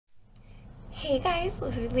Hey guys,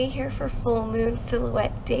 Lizardlea here for Full Moon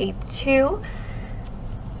Silhouette Day 2.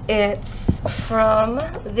 It's from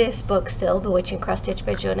this book still, Bewitching Cross-Stitch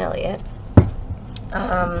by Joan Elliott.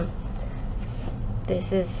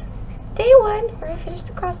 This is day 1 where I finished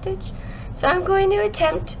the cross-stitch. So I'm going to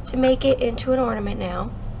attempt to make it into an ornament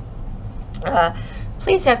now.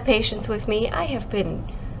 Please have patience with me. I have been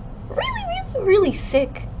really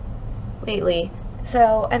sick lately.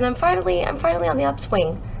 So, and I'm finally on the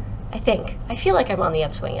upswing. I think. I feel like I'm on the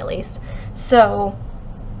upswing at least. So,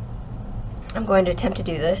 I'm going to attempt to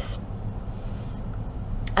do this.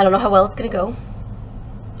 I don't know how well it's going to go.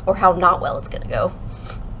 Or how not well it's going to go.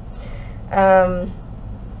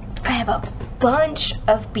 I have a bunch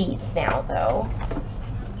of beads now, though.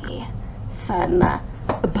 Let me find my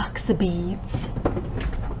box of beads.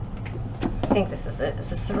 I think this is it. Is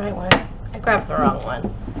this the right one? I grabbed the wrong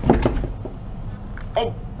one.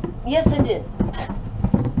 Yes, I did.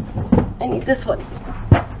 I need this one.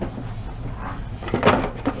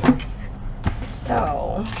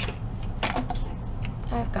 So,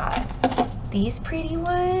 I've got these pretty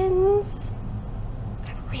ones.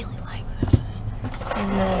 I really like those.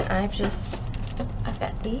 And then I've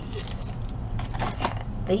got these. I've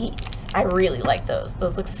got these. I really like those.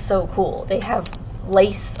 Those look so cool. They have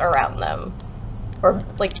lace around them. Or,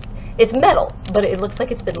 like, it's metal, but it looks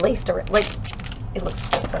like it's been laced around. Like, it looks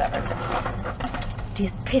cool, whatever.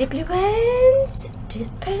 These pretty blue ones, these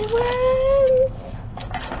pretty ones,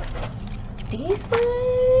 these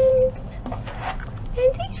ones,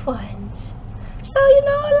 and these ones. So, you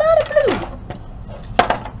know, a lot of blue.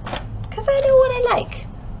 Because I know what I like.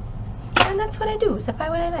 And that's what I do, is I buy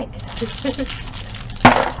what I like.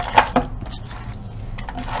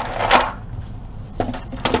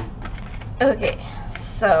 Okay,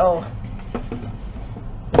 so...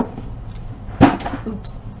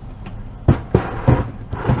 Oops.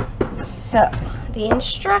 So, the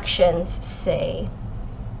instructions say,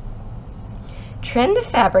 trim the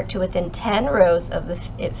fabric to within 10 rows of the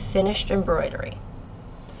finished embroidery.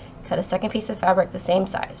 Cut a second piece of fabric the same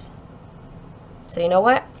size. So you know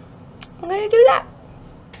what? I'm going to do that.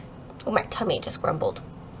 Oh, my tummy just grumbled.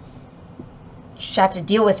 Just have to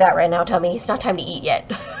deal with that right now, tummy. It's not time to eat yet.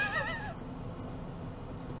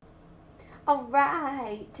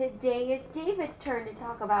 Alright, today is David's turn to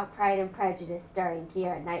talk about Pride and Prejudice starring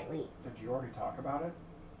Keira Knightley. Did you already talk about it?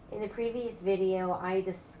 In the previous video, I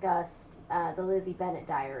discussed the Lizzie Bennet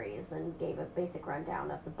diaries and gave a basic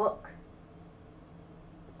rundown of the book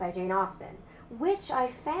by Jane Austen, which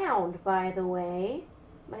I found, by the way,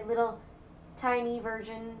 my little tiny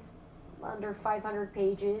version under 500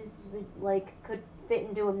 pages, like, could fit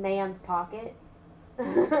into a man's pocket.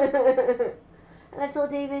 And I told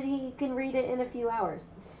David he can read it in a few hours.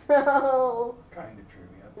 So... Kind of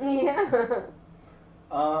trivia. Yeah.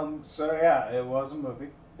 So yeah, it was a movie.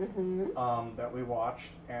 Mm-hmm. That we watched,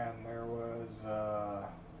 and there was,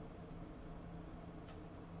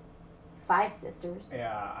 5 sisters.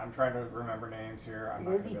 yeah, I'm trying to remember names here.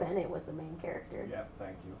 Lizzie Bennet was the main character. Yep,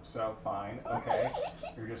 thank you. So, fine, okay.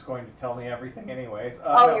 You're just going to tell me everything anyways.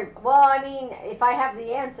 Oh, no. well, I mean, if I have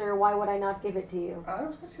the answer, why would I not give it to you? I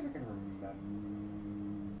was going to see if I can remember.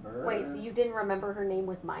 Wait, so you didn't remember her name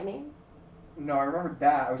was my name? No, I remembered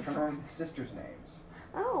that. I was trying to remember the sisters' names.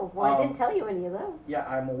 Oh, well, I didn't tell you any of those. Yeah,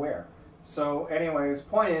 I'm aware. So, anyways,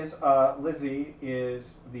 point is, Lizzie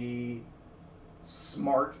is the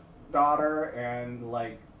smart daughter and,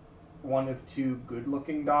 like, one of 2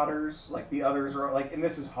 good-looking daughters. Like, the others are, like, and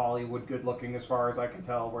this is Hollywood good-looking as far as I can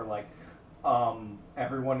tell, where, like,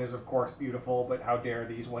 everyone is, of course, beautiful, but how dare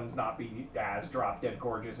these ones not be as drop-dead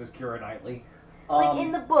gorgeous as Keira Knightley. Like,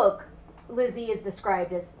 in the book, Lizzie is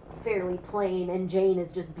described as fairly plain, and Jane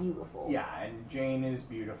is just beautiful. Yeah, and Jane is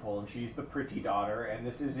beautiful, and she's the pretty daughter, and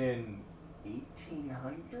this is in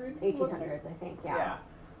 1800s? 1800s, I think, yeah. Yeah,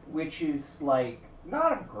 which is, like,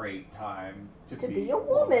 not a great time to be a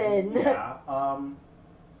woman. Yeah,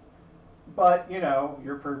 but, you know,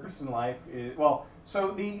 your purpose in life is, well,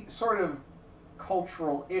 so the sort of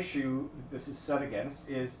cultural issue that this is set against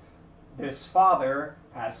is this father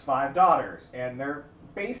has 5 daughters, and they're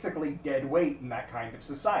basically dead weight in that kind of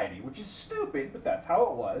society, which is stupid, but that's how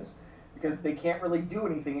it was, because they can't really do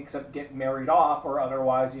anything except get married off, or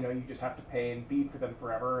otherwise, you know, you just have to pay and feed for them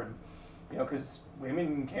forever, and, you know, because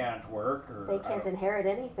women can't work, or... They can't inherit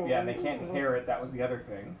anything. Yeah, and they can't inherit, that was the other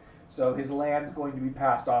thing. So his land's going to be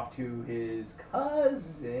passed off to his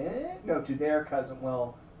cousin? No, to their cousin,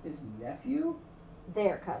 well, his nephew?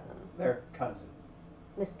 Their cousin. Their cousin.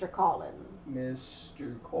 Mr. Collins.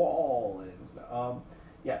 Mr. Collins.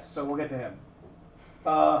 Yes, so we'll get to him.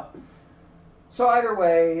 So either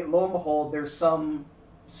way, lo and behold, there's some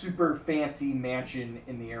super fancy mansion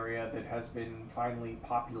in the area that has been finally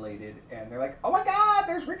populated, and they're like, oh my god,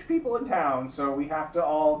 there's rich people in town, so we have to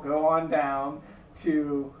all go on down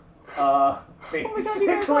to basically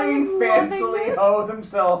fancily hoe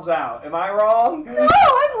themselves out. Am I wrong? No,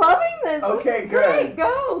 I'm loving this. Okay, this is good. Great.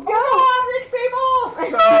 Go. Oh, rich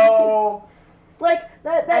people! So... Like,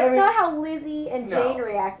 that's mean, not how Lizzie and Jane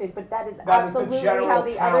reacted, but that is absolutely how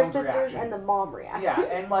the other sisters reaction. and the mom reacted. Yeah,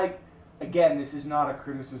 and like, again, this is not a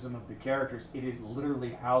criticism of the characters. It is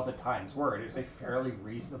literally how the times were. It is a fairly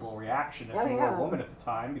reasonable reaction if you were a woman at the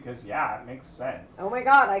time, because, yeah, it makes sense. Oh my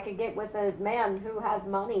god, I could get with a man who has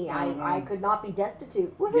money. I could not be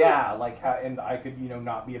destitute. Woo-hoo. Yeah, like, and I could, you know,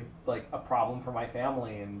 not be a problem for my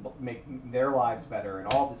family and make their lives better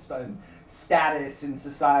and all this stuff, and status in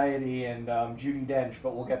society and Judi Dench,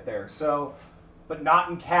 but we'll get there. So, but not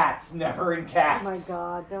in Cats, never in Cats. Oh my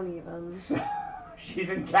god, don't even. So, she's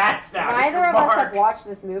in Cats now. Neither of us have watched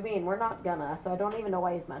this movie, and we're not gonna, so I don't even know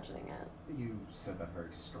why he's mentioning it. You said that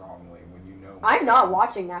very strongly when you know. I'm not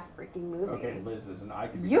watching that freaking movie. Okay, Liz is, and I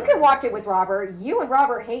could be. You can watch it with Robert. You and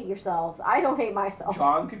Robert hate yourselves. I don't hate myself.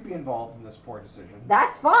 John could be involved in this poor decision.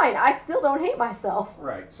 That's fine. I still don't hate myself.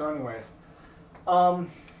 Right. So, anyways,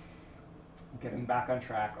 getting back on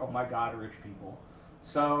track. Oh my God, rich people.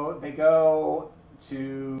 So they go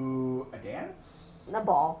to a dance. A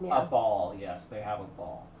ball. Yeah. A ball. Yes, they have a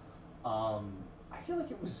ball. I feel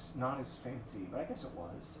like it was not as fancy, but I guess it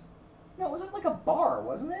was. No, it was like a bar,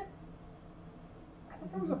 wasn't it? I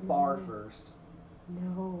thought there was a bar first.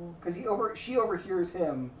 No. Because she overhears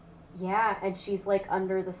him. Yeah, and she's like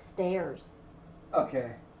under the stairs.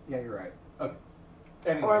 Okay. Yeah, you're right. Okay.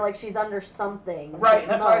 Anyways. Or like she's under something. Right,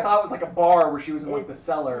 that's why I thought it was like a bar where she was in like the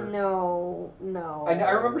cellar. No. I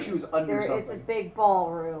remember she was under something. It's a big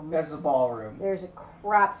ballroom. There's a ballroom. There's a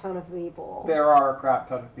crap ton of people. There are a crap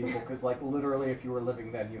ton of people, because like literally if you were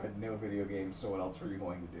living then you had no video games, so what else were you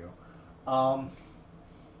going to do?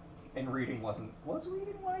 And reading was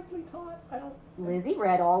reading widely taught? I don't... Lizzie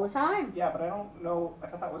read all the time. Yeah, but I don't know, I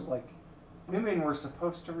thought that was like, women were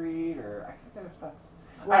supposed to read, or I forget if that's...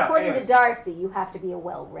 Well, according to Darcy, you have to be a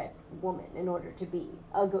well-read woman in order to be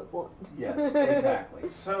a good woman. Yes, exactly.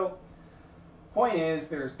 So, point is,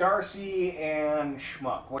 there's Darcy and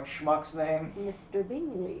Schmuck. What's Schmuck's name? Mr.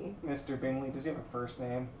 Bingley. Mr. Bingley. Does he have a first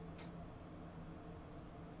name?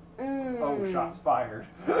 Oh, shots fired.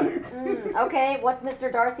 Okay, what's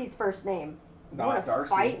Mr. Darcy's first name? Not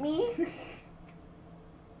Darcy. Fight me?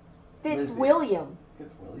 Fitzwilliam.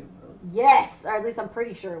 Fitzwilliam, really? Yes, or at least I'm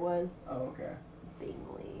pretty sure it was. Oh, okay.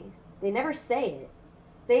 Bingley. They never say it.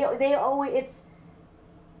 They always, it's,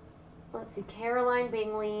 let's see, Caroline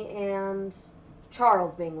Bingley and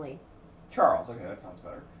Charles Bingley. Charles, okay, that sounds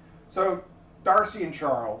better. So, Darcy and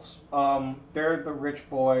Charles, they're the rich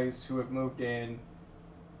boys who have moved in.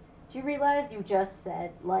 Do you realize you just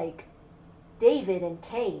said, like, David and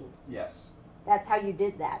Cain? Yes. That's how you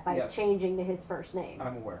did that, by changing to his first name.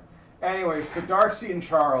 I'm aware. Anyway, so Darcy and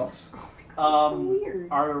Charles so weird.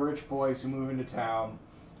 are the rich boys who move into town.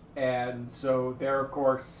 And so they're, of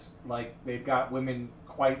course, like, they've got women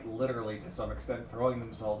quite literally, to some extent, throwing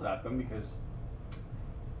themselves at them, because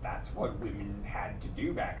that's what women had to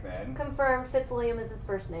do back then. Confirmed, Fitzwilliam is his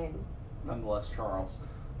first name. Nonetheless, Charles.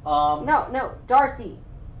 No, Darcy.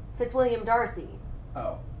 Fitzwilliam Darcy.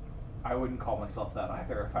 Oh. I wouldn't call myself that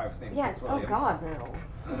either if I was named Fitzwilliam. Oh God,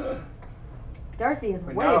 no. Darcy is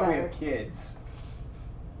but way now better. If we have kids.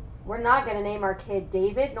 We're not going to name our kid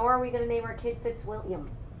David, nor are we going to name our kid Fitzwilliam.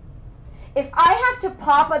 If I have to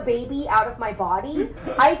pop a baby out of my body,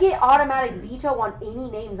 I get automatic veto on any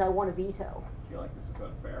names I want to veto. I feel like this is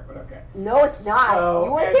unfair, but okay. No, it's not. So,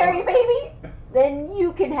 you want to carry a baby? Then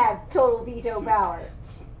you can have total veto power.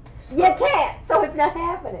 So, you can't, so it's not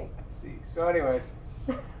happening. I see. So anyways,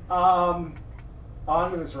 on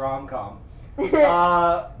to this rom-com.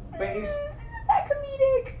 Based... That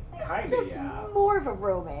comedic. Kinda, just yeah. More of a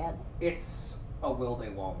romance. It's a will they,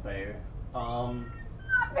 won't they. Not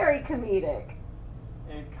very comedic.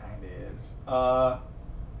 It kinda is.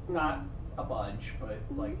 Not a bunch, but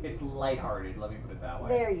like it's lighthearted. Let me put it that way.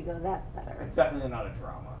 There you go. That's better. It's definitely not a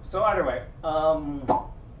drama. So either way,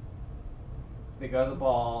 they go to the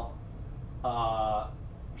ball.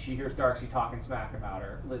 She hears Darcy talking smack about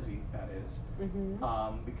her, Lizzie, that is,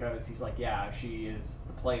 because he's like, yeah, she is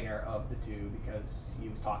the plainer of the two, because he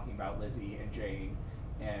was talking about Lizzie and Jane,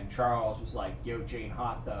 and Charles was like, yo, Jane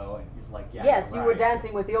hot though, and he's like, yeah, yes, you're you right. were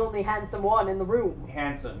dancing with the only handsome one in the room.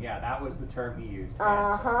 Handsome, yeah, that was the term he used.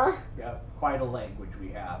 Uh-huh. Yep, quite a language we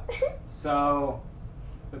have. So,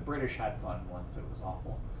 the British had fun once, it was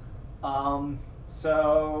awful.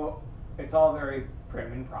 So, it's all very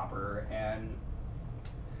prim and proper, and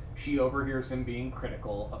she overhears him being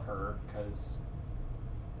critical of her because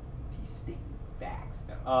he's stating facts.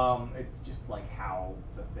 It's just like how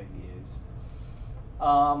the thing is.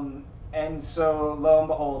 And so, lo and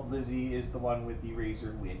behold, Lizzie is the one with the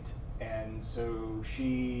razor wit. And so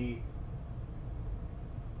she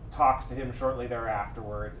talks to him shortly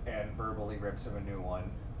thereafterwards and verbally rips him a new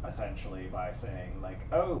one, essentially, by saying, like,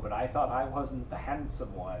 oh, but I thought I wasn't the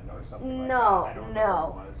handsome one, or something like that. I don't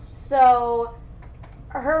know what it was. So,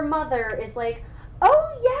 her mother is like,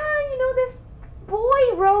 oh, yeah, you know, this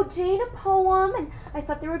boy wrote Jane a poem, and I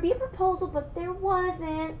thought there would be a proposal, but there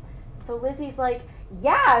wasn't. So Lizzie's like,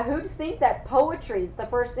 yeah, who'd think that poetry is the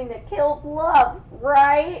first thing that kills love,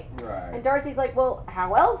 right? Right. And Darcy's like, well,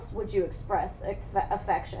 how else would you express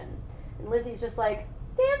affection? And Lizzie's just like,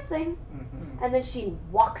 dancing. Mm-hmm. And then she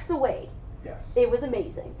walks away. Yes. It was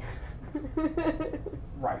amazing.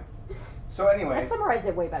 Right. So anyways. I summarized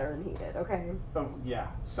it way better than he did, okay? Oh, yeah.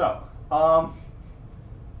 So,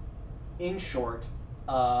 in short,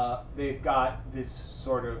 they've got this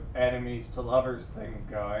sort of enemies to lovers thing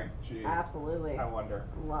going. Gee, absolutely. I wonder.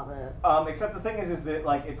 Love it. Except the thing is that,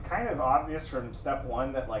 like, it's kind of obvious from step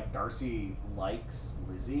one that, like, Darcy likes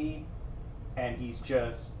Lizzie, and he's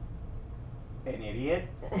just an idiot.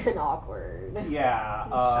 And awkward. Yeah.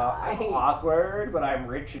 Shy. I'm awkward, but I'm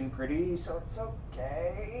rich and pretty, so it's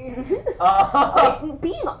okay.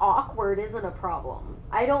 Being awkward isn't a problem.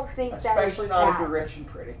 I don't think especially not if you're rich and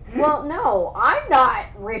pretty. Well, no, I'm not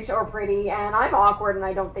rich or pretty, and I'm awkward, and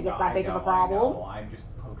I don't think it's that big of a problem. I know. I'm just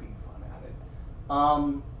poking fun at it.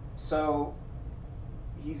 So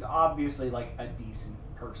he's obviously like a decent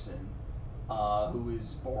person, who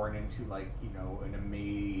is born into, like, you know, an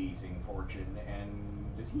amazing fortune.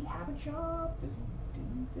 And does he have a job? Does he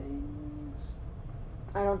do things?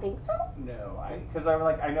 I don't think so. No, because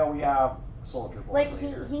I know we have Soldier Boy. Like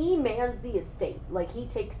later. he mans the estate. Like he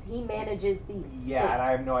manages the estate. Yeah, and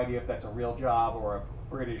I have no idea if that's a real job or a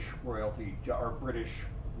British royalty job or British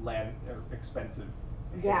land or expensive.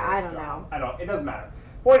 Yeah, I don't job. know. It doesn't matter.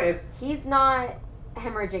 Point is, he's not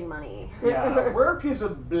hemorrhaging money. Yeah, work is a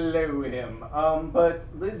blow him. But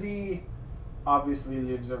Lizzie obviously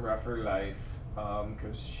lives a rougher life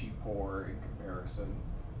because she's poor in comparison.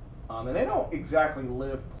 And they don't exactly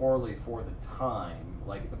live poorly for the time.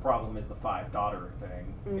 Like, the problem is the 5-daughter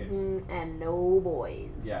thing. And no boys.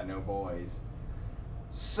 Yeah, no boys.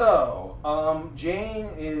 So, Jane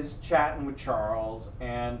is chatting with Charles,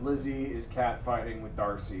 and Lizzie is catfighting with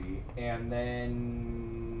Darcy. And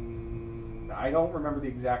then I don't remember the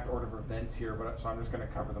exact order of events here, so I'm just going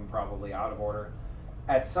to cover them probably out of order.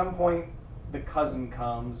 At some point, the cousin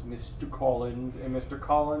comes, Mr. Collins, and Mr.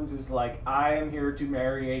 Collins is like, I am here to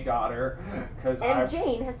marry a daughter.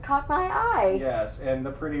 Jane has caught my eye. Yes, and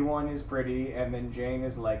the pretty one is pretty, and then Jane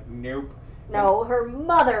is like, nope. No, her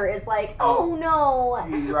mother is like, oh no,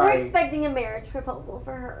 right. We're expecting a marriage proposal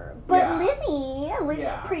for her. But Lizzie's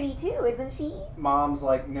pretty too, isn't she? Mom's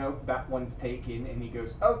like, nope, that one's taken. And he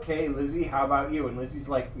goes, okay, Lizzie, how about you? And Lizzie's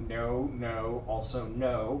like, no, also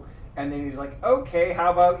no. And then he's like, okay,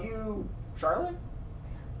 how about you, Charlotte?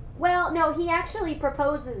 Well, no, he actually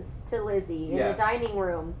proposes to Lizzie in the dining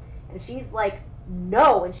room. And she's like,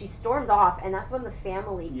 no, and she storms off, and that's when the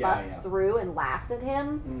family busts through and laughs at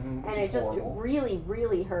him, and it just really,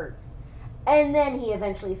 really hurts. And then he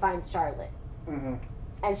eventually finds Charlotte, and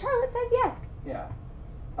Charlotte says yes. Yeah.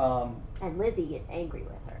 And Lizzie gets angry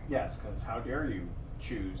with her. Yes, because how dare you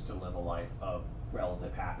choose to live a life of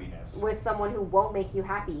relative happiness with someone who won't make you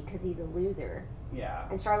happy because he's a loser. Yeah.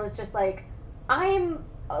 And Charlotte's just like, I'm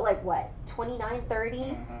like what, 29,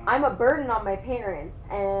 30? I'm a burden on my parents,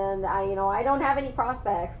 and I don't have any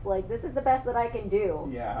prospects. Like, this is the best that I can do.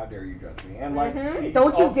 Yeah, how dare you judge me? And like,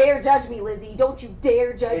 don't you dare judge me, Lizzie. Don't you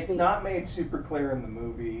dare judge me. It's not made super clear in the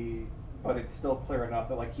movie, but it's still clear enough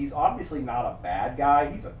that, like, he's obviously not a bad guy.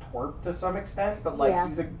 He's a twerp to some extent, but like,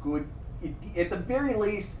 he's a good, at the very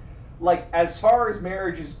least, like, as far as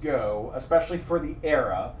marriages go, especially for the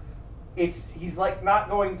era, he's like not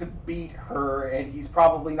going to beat her, and he's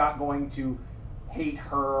probably not going to hate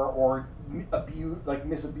her or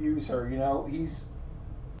misabuse her.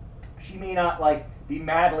 She may not like be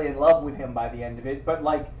madly in love with him by the end of it, but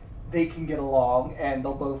like they can get along and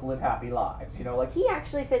they'll both live happy lives. Like he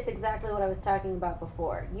actually fits exactly what I was talking about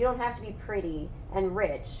before. You don't have to be pretty and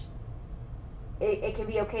rich. It can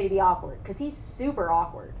be okay to be awkward, because he's super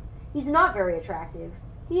awkward. He's not very attractive.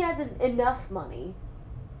 He has enough money.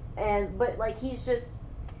 But like he's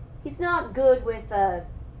not good with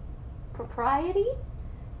propriety.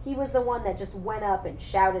 He was the one that just went up and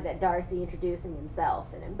shouted at Darcy, introducing himself,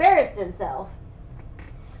 and embarrassed himself.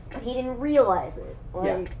 But he didn't realize it.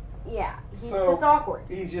 Yeah, he's So, just awkward.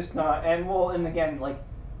 He's just not, and again, like,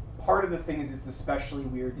 part of the thing is it's especially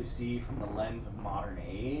weird to see from the lens of modern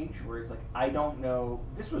age, whereas, like, I don't know,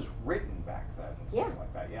 this was written back then, something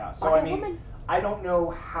like that, yeah. So, I mean, I don't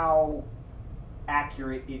know how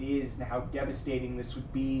accurate it is and how devastating this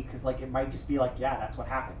would be, because, like, it might just be like, yeah, that's what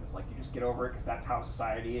happens. Like, you just get over it because that's how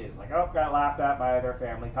society is. Like, oh, got laughed at by their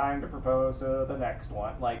family, time to propose to the next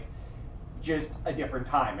one. Like, just a different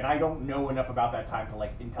time, and I don't know enough about that time to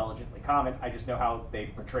like intelligently comment. I just know how they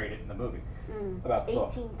portrayed it in the movie. About the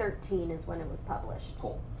 1813 is when it was published.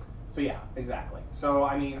 Cool. So yeah, exactly. So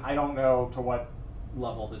I mean, I don't know to what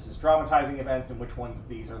level this is dramatizing events and which ones of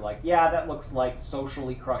these are like, yeah, that looks like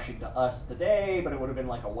socially crushing to us today, but it would have been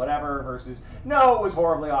like a whatever versus no, it was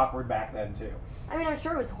horribly awkward back then too. I mean, I'm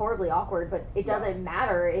sure it was horribly awkward, but it doesn't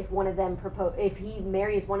matter if one of them if he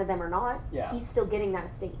marries one of them or not. Yeah. He's still getting that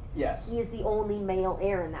estate. Yes. He is the only male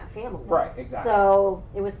heir in that family. Right, exactly. So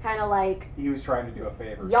it was kind of like he was trying to do a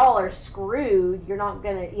favor. Y'all are screwed. You're not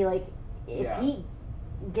gonna if he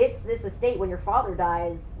gets this estate when your father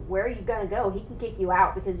dies, where are you gonna go? He can kick you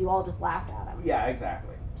out because you all just laughed at him. Yeah,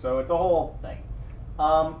 exactly. So it's a whole thing.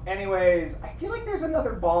 Anyways, I feel like there's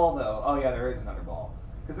another ball though. Oh yeah, there is another ball.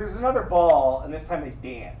 Because there's another ball, and this time they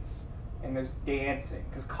dance. And there's dancing.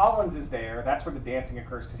 Because Collins is there. That's where the dancing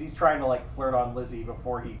occurs. Because he's trying to, like, flirt on Lizzie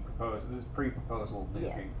before he proposes. This is pre-proposal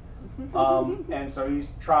making. Yes. And so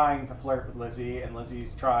he's trying to flirt with Lizzie, and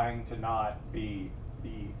Lizzie's trying to not be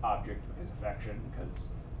the object of his affection. Because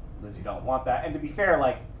Lizzie don't want that. And to be fair,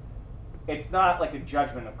 like, it's not, like, a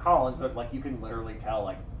judgment of Collins, but, like, you can literally tell,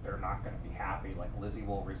 like, they're not going to be happy. Like, Lizzie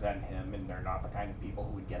will resent him, and they're not the kind of people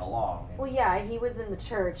who would get along. And well, yeah, he was in the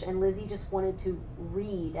church, and Lizzie just wanted to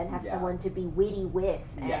read and have someone to be witty with,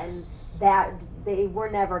 and that they were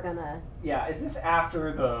never gonna. Yeah, is this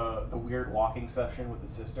after the weird walking session with the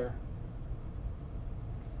sister?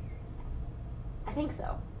 I think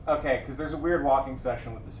so. Okay, because there's a weird walking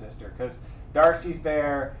session with the sister, because Darcy's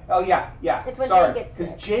there. Oh, yeah. It's when Sorry, Jane gets sick.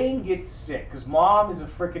 Because Jane gets sick, because Mom is a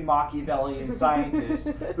freaking Machiavellian scientist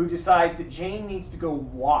who decides that Jane needs to go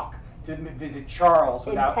walk to visit Charles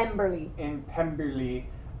in Pemberley. And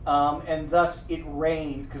thus it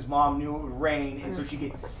rains, because Mom knew it would rain, and so she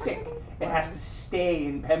gets sick and has to stay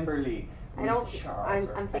in Pemberley with Charles.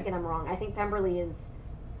 I'm thinking I'm wrong. I think Pemberley is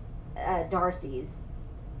Darcy's.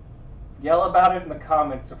 Yell about it in the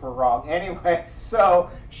comments if we're wrong. Anyway,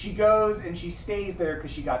 so she goes and she stays there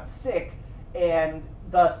because she got sick, and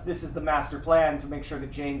thus this is the master plan to make sure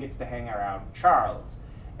that Jane gets to hang around Charles.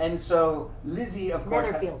 And so Lizzie, of course,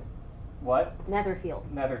 Netherfield. What? Netherfield.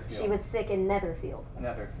 Netherfield. She was sick in Netherfield.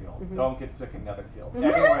 Netherfield. Mm-hmm. Don't get sick in Netherfield.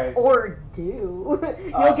 Anyways. Or do.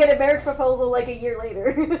 You'll get a marriage proposal like a year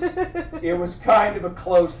later. It was kind of a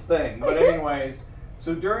close thing. But anyways,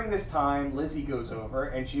 so during this time, Lizzie goes over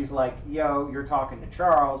and she's like, yo, you're talking to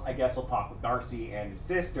Charles. I guess I'll talk with Darcy and his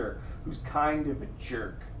sister, who's kind of a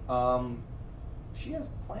jerk. She has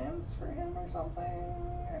plans for him or something?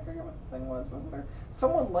 I forget what the thing was. Wasn't there?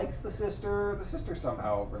 Someone likes the sister. The sister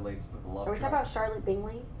somehow relates to the love Are we talking about Charlotte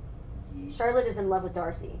Bingley? Yeah. Charlotte is in love with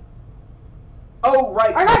Darcy. Oh,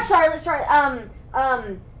 right. Or not Charlotte,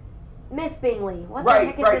 Miss Bingley. What the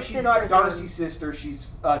heck is right. this She's not Darcy's name? sister. She's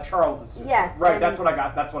Charles's sister. Yes. Right. That's what I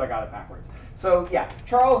got. That's what I got it backwards. So yeah,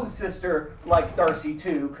 Charles's sister likes Darcy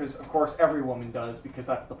too, because of course every woman does, because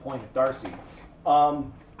that's the point of Darcy.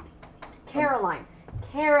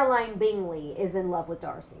 Caroline Bingley is in love with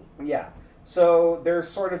Darcy. Yeah. So there's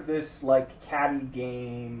sort of this like catty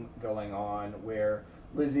game going on where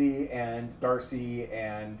Lizzie and Darcy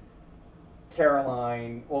and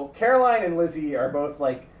Caroline and Lizzie are both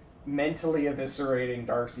like mentally eviscerating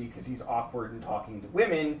Darcy because he's awkward and talking to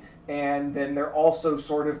women, and then they're also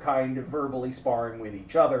sort of kind of verbally sparring with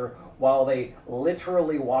each other while they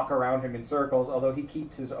literally walk around him in circles, although he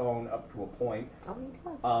keeps his own up to a point. Oh, he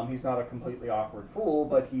does. He's not a completely awkward fool,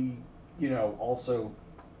 but he, also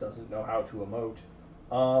doesn't know how to emote.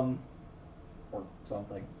 Or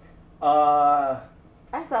something.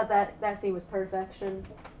 I thought that scene was perfection.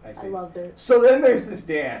 I loved it. So then there's this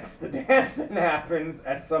dance. The dance that happens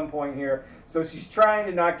at some point here. So she's trying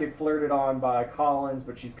to not get flirted on by Collins,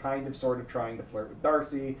 but she's kind of sort of trying to flirt with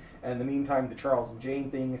Darcy. And in the meantime, the Charles and Jane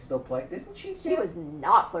thing is still playing. Isn't she? She was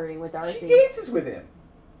not flirting with Darcy. She dances with him.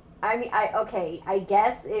 I mean, I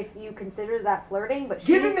guess if you consider that flirting, but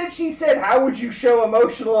given that she said, how would you show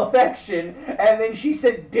emotional affection, and then she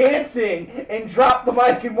said dancing and dropped the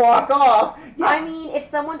mic and walk off. Yeah. I mean,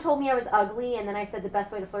 if someone told me I was ugly and then I said the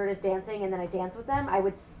best way to flirt is dancing and then I dance with them, I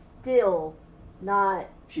would still not.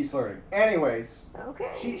 She's flirting. Anyways.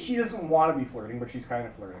 Okay. She doesn't want to be flirting, but she's kind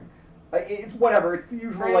of flirting. It's whatever. It's the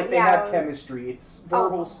usual, Right, like, they yeah. have chemistry. It's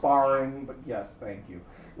verbal Oh, sparring, yes. but yes, thank you.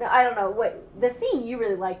 No, I don't know. What the scene you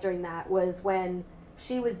really liked during that was when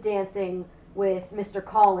she was dancing with Mr.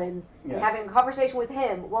 Collins and Yes. having a conversation with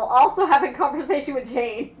him while also having a conversation with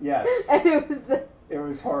Jane. Yes. And It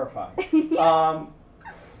was horrifying.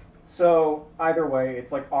 So, either way,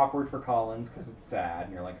 it's, like, awkward for Collins because it's sad,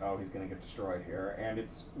 and you're like, oh, he's going to get destroyed here. And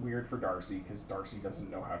it's weird for Darcy because Darcy doesn't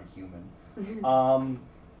know how to human.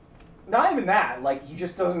 Not even that. Like, he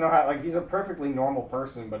just doesn't know how... Like, he's a perfectly normal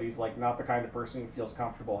person, but he's, like, not the kind of person who feels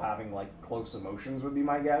comfortable having, like, close emotions would be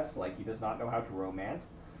my guess. Like, he does not know how to romance.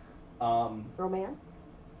 Romance?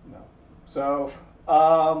 No. So,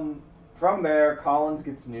 from there, Collins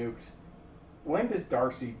gets nuked. When does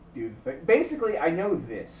Darcy do the thing? Basically, I know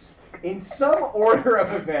this. In some order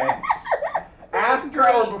of events, after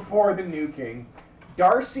or before the nuking,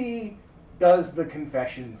 Darcy does the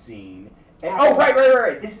confession scene. And, oh,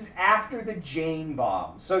 right. This is after the Jane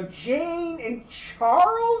bomb. So Jane and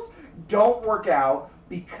Charles don't work out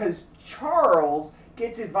because Charles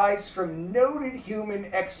gets advice from noted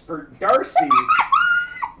human expert Darcy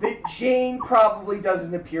that Jane probably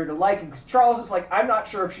doesn't appear to like him. Because Charles is like, I'm not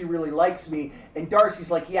sure if she really likes me. And Darcy's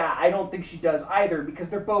like, yeah, I don't think she does either, because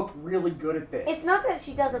they're both really good at this. It's not that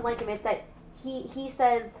she doesn't like him, it's that he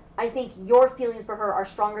says, I think your feelings for her are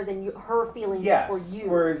stronger than her feelings for you.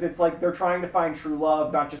 Whereas it's like they're trying to find true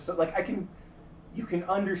love, not just... Like, you can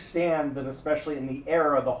understand that, especially in the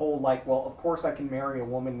era, the whole, like, well, of course I can marry a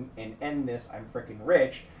woman and end this, I'm frickin'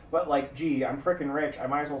 rich. But, like, gee, I'm frickin' rich, I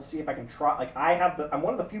might as well see if I can try... Like, I'm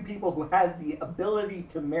one of the few people who has the ability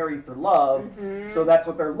to marry for love, so that's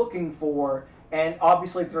what they're looking for. And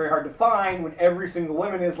obviously it's very hard to find when every single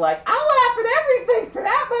woman is like, I'll laugh at everything for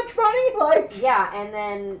that much money! Like... Yeah, and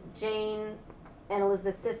then Jane and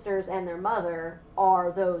Elizabeth's sisters and their mother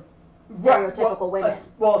are those stereotypical women.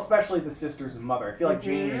 Well, especially the sisters and mother. I feel like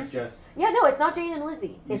Jane is just... Yeah, no, it's not Jane and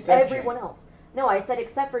Lizzie. It's everyone else. No, I said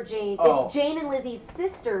except for Jane. Oh. It's Jane and Lizzie's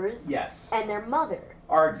sisters and their mother.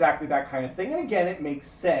 Are exactly that kind of thing. And again, it makes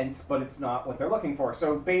sense, but it's not what they're looking for.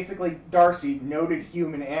 So basically, Darcy, noted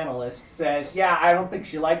human analyst, says, yeah, I don't think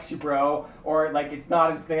she likes you, bro. Or, like, it's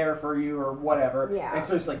not as there for you, or whatever. Yeah. And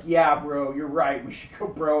so it's like, yeah, bro, you're right. We should go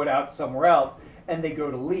bro it out somewhere else. And they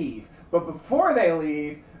go to leave. But before they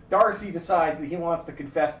leave, Darcy decides that he wants to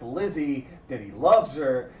confess to Lizzie that he loves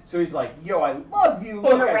her. So he's like, yo, I love you.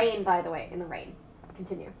 In the rain, by the way. In the rain.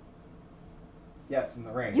 Continue. Yes, in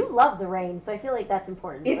the rain. You love the rain, so I feel like that's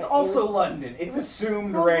important. It's also London. It's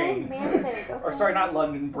assumed so rain. Romantic. Okay. Or sorry, not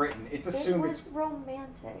London, Britain. It's assumed it's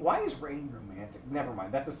romantic. Why is rain romantic? Never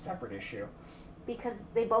mind. That's a separate issue. Because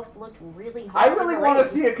they both looked really hot. I really want to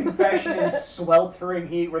see a confession in sweltering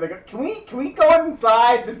heat where they go, can we go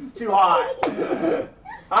inside? This is too hot.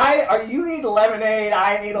 You need lemonade.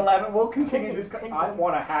 I need a lemon. We'll continue this. I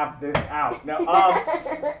want to have this out. No.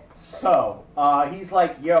 So he's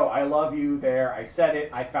like, yo, I love you. There, I said it.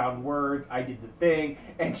 I found words. I did the thing.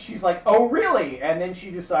 And she's like, oh, really? And then she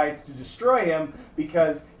decides to destroy him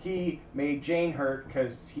because he made Jane hurt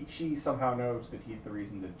because she somehow knows that he's the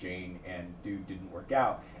reason that Jane and dude didn't work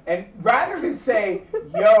out. And rather than say,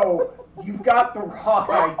 yo, you've got the wrong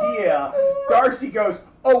idea, Darcy goes,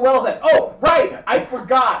 oh, well then. Oh, right, I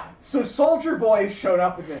forgot. So Soldier Boy has shown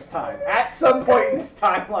up in this time. At some point in this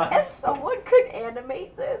timeline. If someone could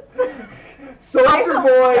animate this. Soldier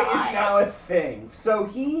Boy is now a thing. So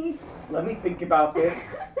let me think about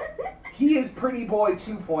this. He is Pretty Boy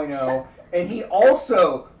 2.0, and he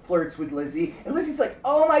also flirts with Lizzie, and Lizzie's like,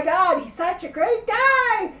 oh my god, he's such a great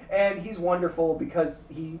guy! And he's wonderful because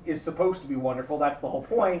he is supposed to be wonderful, that's the whole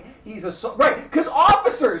point. He's right, because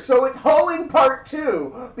officers! So it's hoeing part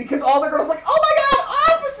 2, because all the girls are like, oh my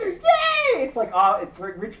god, officers, yay! It's like, it's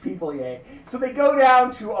rich people, yay. So they go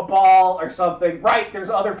down to a ball or something. Right, there's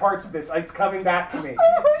other parts of this, it's coming back to me.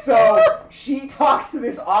 So she talks to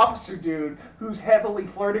this officer dude who's heavily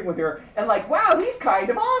flirting with her, and like, wow, he's kind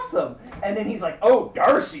of awesome. And then he's like, oh,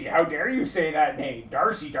 Darcy, how dare you say that name?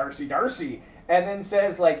 Darcy, Darcy, Darcy. And then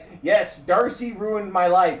says, like, yes, Darcy ruined my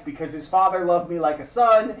life because his father loved me like a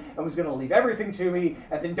son and was going to leave everything to me.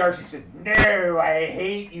 And then Darcy said, no, I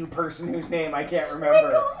hate you, person whose name I can't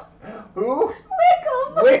remember. Wickham. Who?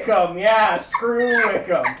 Wickham. Wickham, yeah, screw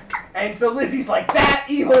Wickham. And so Lizzie's like, that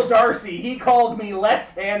evil Darcy, he called me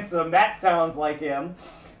less handsome. That sounds like him.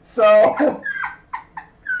 So,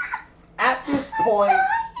 at this point,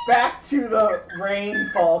 back to the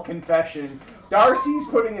rainfall confession. Darcy's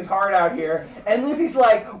putting his heart out here, and Lizzie's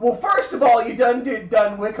like, well, first of all, you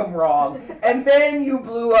done Wickham wrong, and then you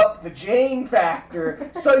blew up the Jane factor,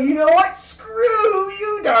 so you know what? Screw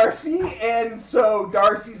you, Darcy! And so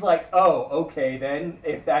Darcy's like, oh, okay then,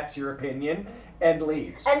 if that's your opinion, and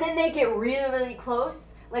leaves. And then they get really, really close,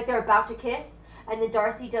 like they're about to kiss, and then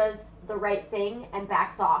Darcy does the right thing and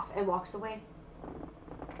backs off and walks away.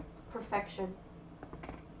 Perfection.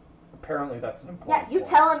 Apparently that's an important Yeah, you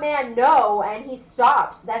point. tell a man no and he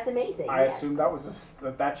stops. That's amazing. I yes. assume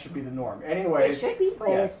that should be the norm. Anyways. It should be, but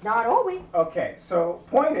yes. it's not always. Okay, so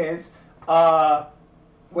point is,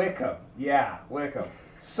 Wickham. Yeah, Wickham.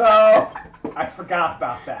 So, I forgot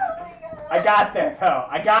about that. Oh my God. I got there, though.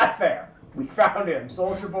 I got there. We found him.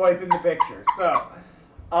 Soldier Boy's in the picture. So,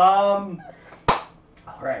 alright,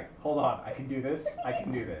 hold on. I can do this. I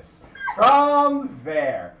can do this. From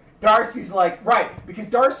there. Darcy's like, right, because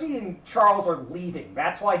Darcy and Charles are leaving.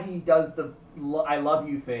 That's why he does the I love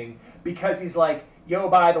you thing, because he's like, yo,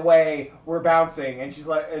 by the way, we're bouncing. And she's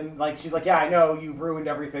like, yeah, I know, you've ruined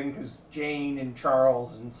everything because Jane and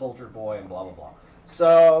Charles and Soldier Boy and blah, blah, blah.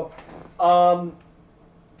 So,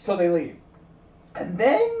 so they leave. And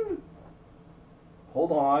then,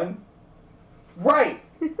 hold on. Right.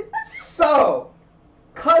 So,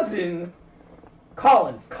 cousin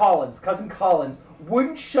Collins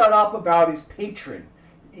wouldn't shut up about his patron.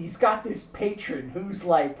 He's got this patron who's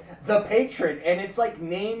like the patron, and it's like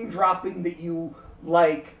name dropping that you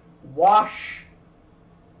like wash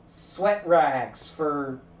sweat rags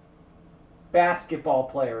for basketball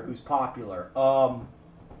player who's popular. I'm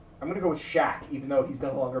gonna go with Shaq, even though he's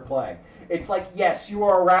no longer playing. It's like, yes, you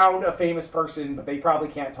are around a famous person, but they probably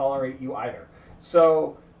can't tolerate you either.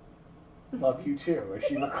 So, love you too, as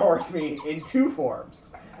she records me in 2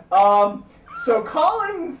 forms. So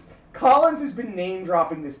Collins has been name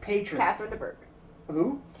dropping this patron. Catherine de Burgh.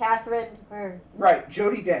 Who? Catherine de Burgh. Right,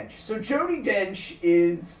 Judi Dench. So Judi Dench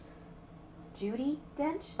is. Judi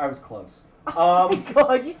Dench? I was close. Oh my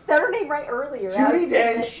God, you said her name right earlier. Judi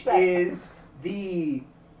Dench is the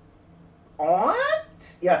aunt?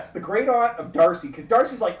 Yes, the great aunt of Darcy, because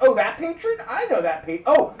Darcy's like, oh, that patron? I know that patron.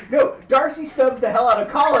 Oh, no, Darcy stubs the hell out of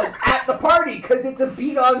Collins at the party, because it's a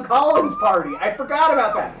beat-on Collins party. I forgot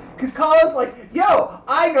about that. Because Collins like, yo,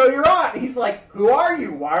 I know your aunt. And he's like, who are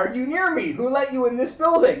you? Why are you near me? Who let you in this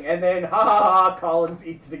building? And then, ha ha ha, Collins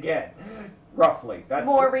eats it again. Roughly. That's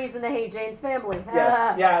more reason to hate Jane's family.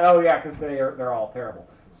 Yes. Yeah. Oh, yeah. Because they're all terrible.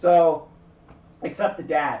 So, except the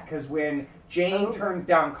dad, because when Jane turns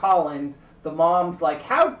down Collins, the mom's like,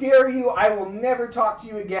 how dare you? I will never talk to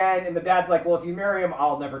you again. And the dad's like, well, if you marry him,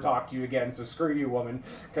 I'll never talk to you again. So screw you, woman,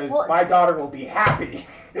 because my daughter will be happy.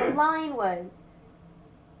 The line was,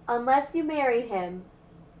 unless you marry him,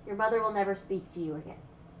 your mother will never speak to you again.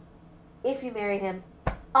 If you marry him,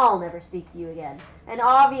 I'll never speak to you again. And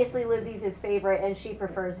obviously Lizzie's his favorite, and she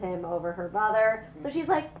prefers him over her mother. So she's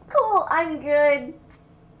like, cool, I'm good.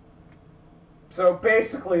 So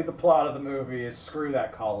basically the plot of the movie is screw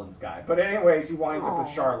that Collins guy. But anyways, he winds up with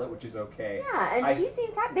Charlotte, which is okay. Yeah, and she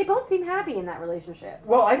seems happy. They both seem happy in that relationship.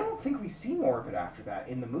 Well, I don't think we see more of it after that,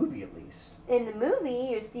 in the movie at least. In the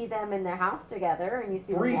movie, you see them in their house together, and you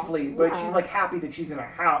see briefly, them but she's like happy that she's in a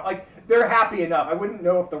house. Like, they're happy enough. I wouldn't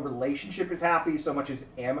know if the relationship is happy so much as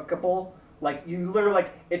amicable. Like, you literally, like,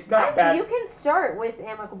 it's not bad. You can start with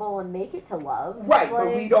amicable and make it to love. Right,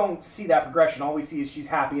 but we don't see that progression. All we see is she's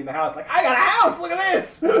happy in the house. Like, I got a house! Look at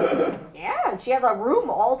this! Yeah, and she has a room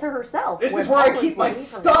all to herself. This is where I keep my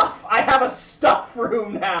stuff! I have a stuff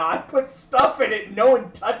room now! I put stuff in it and no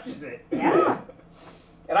one touches it. Yeah.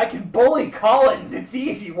 And I can bully Collins. It's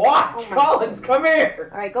easy. Watch! Collins, come here!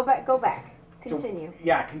 Alright, go back. Continue.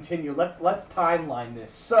 Yeah, continue. Let's timeline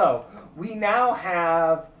this. So, we now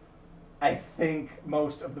have, I think,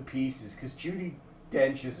 most of the pieces, because Judi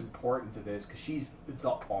Dench is important to this, because she's the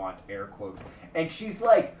aunt, air quotes, and she's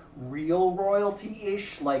like real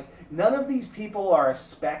royalty-ish. Like, none of these people are a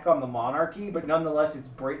speck on the monarchy, but nonetheless it's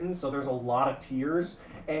Britain, so there's a lot of tiers,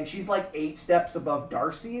 and she's like 8 steps above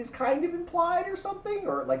Darcy is kind of implied or something,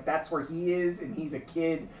 or like that's where he is, and he's a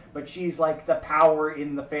kid, but she's like the power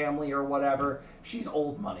in the family or whatever. She's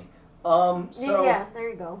old money. So yeah, there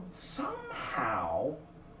you go. Somehow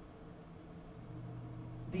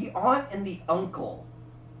the aunt and the uncle,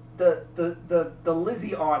 the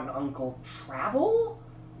Lizzie aunt and uncle travel?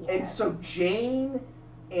 Yes. And so Jane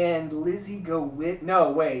and Lizzie go with... No,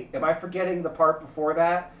 wait. Am I forgetting the part before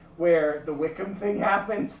that? Where the Wickham thing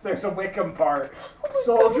happens? There's a Wickham part.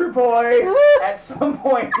 Soldier Boy, at some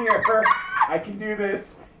point here, I can do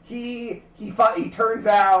this. He turns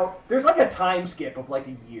out... There's like a time skip of like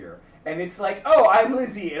a year. And it's like, oh, I'm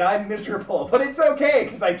Lizzie and I'm miserable, but it's okay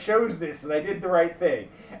because I chose this and I did the right thing.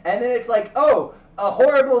 And then it's like, oh, a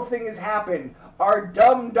horrible thing has happened. Our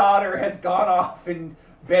dumb daughter has gone off and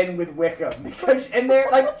been with Wickham and they're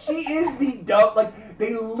like, she is the dumb, like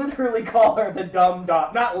they literally call her the dumb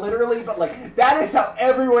daughter. Not literally, but like that is how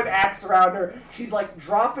everyone acts around her. She's like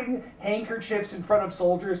dropping handkerchiefs in front of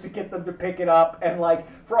soldiers to get them to pick it up, and like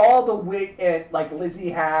for all the wit and like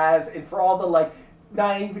Lizzie has, and for all the like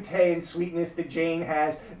naivete and sweetness that Jane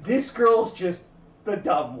has, this girl's just the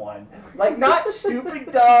dumb one. Like, not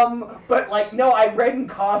stupid dumb, but like, no, I read in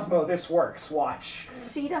Cosmo, this works, watch.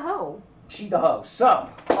 She the hoe. She the hoe. So,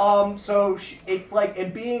 it's like,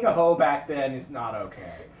 and being a hoe back then is not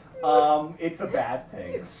okay. It's a bad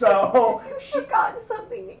thing. So, You've forgotten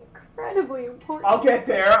something incredibly important. I'll get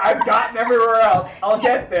there. I've gotten everywhere else. I'll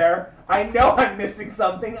get there. I know I'm missing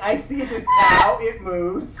something. I see this cow. It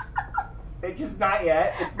moves. It's just not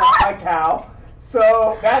yet. It's not my cow.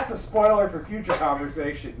 So that's a spoiler for future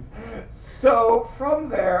conversations. So from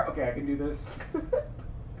there, okay, I can do this.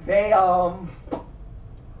 They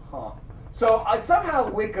So somehow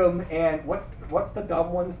Wickham and what's the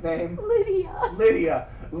dumb one's name? Lydia.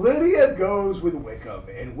 Lydia goes with Wickham,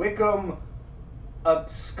 and Wickham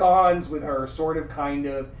absconds with her, sort of, kind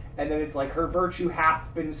of, and then it's like her virtue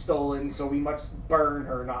hath been stolen, so we must burn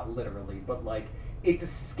her, not literally, but like. It's a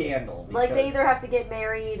scandal. Like, they either have to get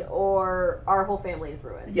married or our whole family is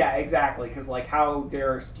ruined. Yeah, exactly. Because, like, how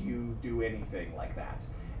darest you do anything like that?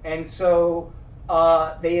 And so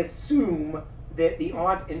they assume that the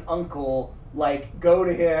aunt and uncle, like, go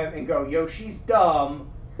to him and go, yo, she's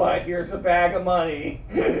dumb, but here's a bag of money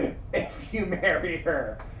if you marry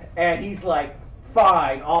her. And he's like,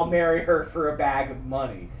 fine, I'll marry her for a bag of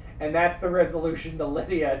money. And that's the resolution to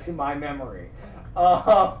Lydia, to my memory.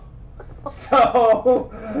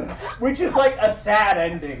 So, which is like a sad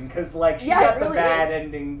ending, because like she got the bad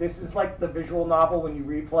ending. This is like the visual novel. When you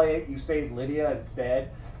replay it, you save Lydia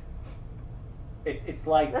instead. It's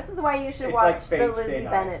like, this is why you should watch the Lizzie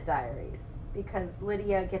Bennet Diaries, because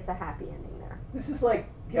Lydia gets a happy ending there. This is like,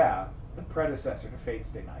 yeah, the predecessor to Fate's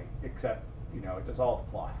Day Night, except it does all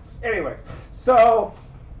the plots. Anyways, so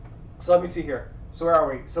let me see here. So where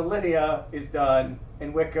are we? So Lydia is done,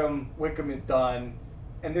 and Wickham is done.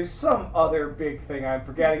 And there's some other big thing I'm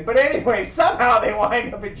forgetting. But anyway, somehow they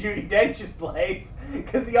wind up at Judi Dench's place.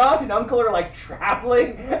 Because the aunt and uncle are, like,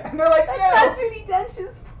 traveling. And they're like, that's yeah. not Judi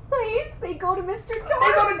Dench's place. They go to Mr. Darcy.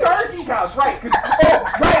 They go to Darcy's house, right.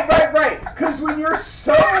 Right. Because when you're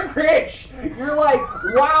so rich, you're like,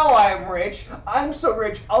 wow, I'm rich. I'm so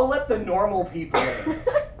rich, I'll let the normal people in.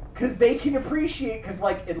 Because they can appreciate, because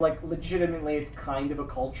legitimately it's kind of a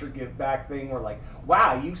culture give back thing where like,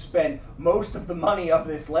 wow, you've spent most of the money of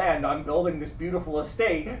this land on building this beautiful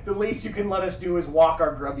estate. The least you can let us do is walk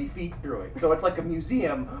our grubby feet through it. So it's like a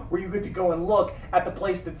museum where you get to go and look at the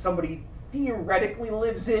place that somebody theoretically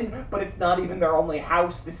lives in, but it's not even their only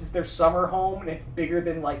house. This is their summer home, and it's bigger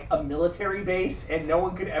than like a military base, and no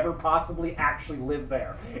one could ever possibly actually live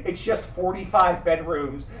there. It's just 45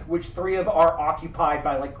 bedrooms, which 3 of are occupied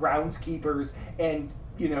by like groundskeepers and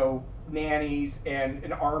nannies and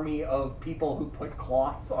an army of people who put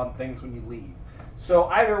cloths on things when you leave. So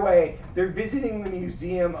either way, they're visiting the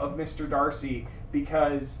museum of Mr. Darcy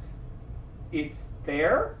because it's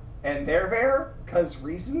there. And they're there because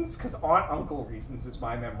aunt-uncle reasons is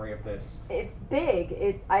my memory of this. It's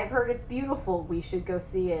big. I've heard it's beautiful. We should go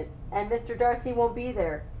see it. And Mr. Darcy won't be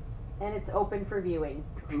there. And it's open for viewing.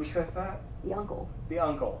 Who says that? The uncle. The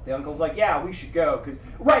uncle. The uncle's like, yeah, we should go.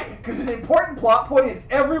 Because an important plot point is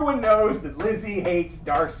everyone knows that Lizzie hates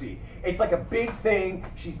Darcy. It's like a big thing.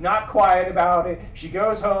 She's not quiet about it. She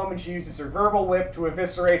goes home and she uses her verbal whip to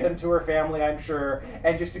eviscerate him to her family, I'm sure,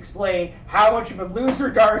 and just explain how much of a loser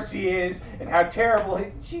Darcy is and how terrible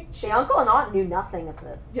The uncle and aunt knew nothing of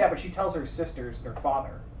this. Yeah, but she tells her sisters and her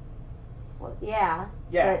father. Well, yeah.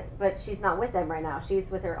 Yeah. But she's not with them right now. She's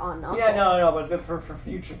with her aunt and uncle. Yeah, no, but for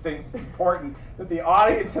future things, it's important that the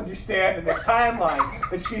audience understand in this timeline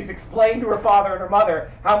that she's explained to her father and her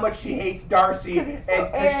mother how much she hates Darcy, and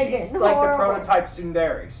she's like the prototype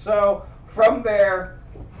tsundere. So from there,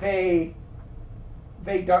 they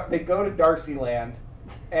go to Darcy Land,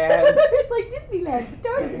 and like Disneyland,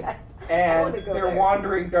 Darcyland. And they're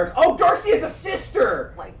wandering Darcy. Oh, Darcy has a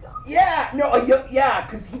sister. Oh my God. Yeah, no, yeah,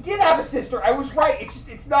 because he did have a sister. I was right.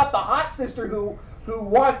 It's not the hot sister who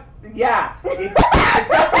wants. Yeah, it's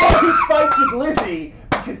not the one who fights with Lizzie,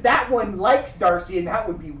 because that one likes Darcy, and that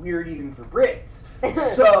would be weird even for Brits.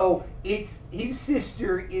 So it's his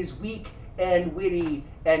sister is weak and witty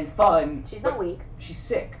and fun. She's not weak. She's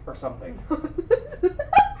sick or something.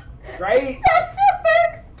 Right? That's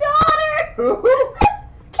Berg's daughter. Who?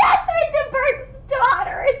 Catherine de Bourgh's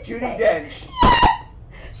daughter. Judi Dench. Yes!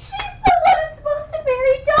 She's the one who's supposed to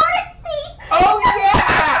marry Darcy! Oh,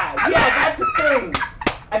 yeah! Yeah, that's a thing.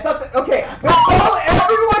 I thought that, okay,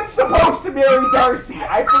 everyone's supposed to marry Darcy.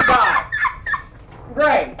 I forgot.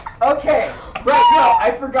 Right, okay. Right, no,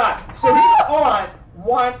 I forgot. So his aunt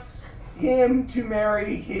wants him to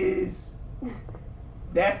marry his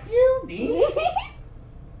nephew? Niece?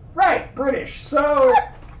 Right, British. So,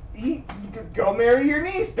 go marry your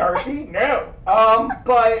niece, Darcy. No.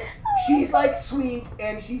 But she's, like, sweet,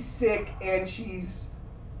 and she's sick, and she's...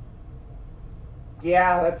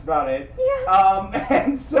 Yeah, that's about it. Yeah.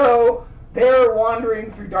 And so they're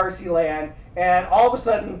wandering through Darcy Land, and all of a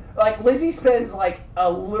sudden, like, Lizzie spends, like,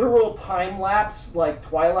 a literal time lapse, like,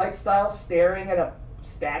 Twilight style, staring at a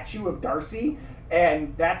statue of Darcy,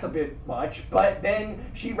 and that's a bit much. But then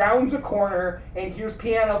she rounds a corner and hears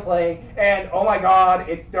piano playing, and oh my god,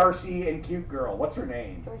 it's Darcy and cute girl. What's her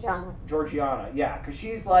name? Georgiana, yeah, because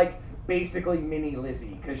she's like basically mini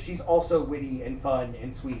Lizzie, because she's also witty and fun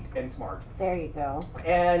and sweet and smart. There you go.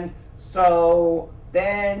 And so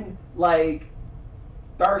then, like,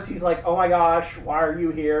 Darcy's like, oh my gosh, why are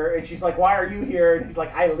you here? And she's like, why are you here? And he's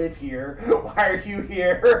like, I live here. Why are you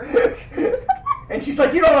here? And she's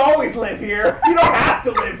like, you don't always live here. You don't have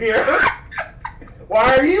to live here.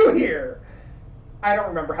 Why are you here? I don't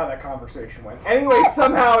remember how that conversation went. Anyway,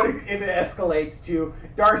 somehow it escalates to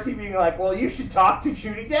Darcy being like, well, you should talk to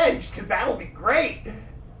Judi Dench, because that'll be great.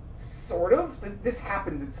 Sort of. This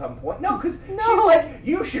happens at some point. No, because she's like,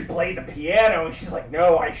 you should play the piano. And she's like,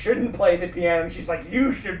 no, I shouldn't play the piano. And she's like,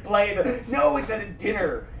 you should play the... No, it's at a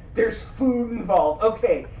dinner. There's food involved.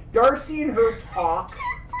 Okay, Darcy and her talk,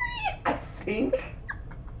 I think...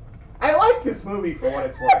 I like this movie for what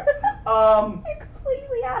it's worth. You're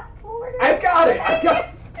completely out of order. I've got it. And you've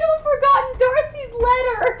still forgotten Darcy's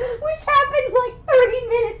letter, which happened like 30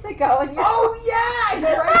 minutes ago. And you're... Oh, yeah! He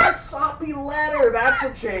writes a soppy letter. That's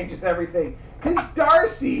what changes everything. Because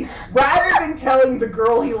Darcy, rather than telling the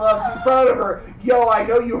girl he loves in front of her, yo, I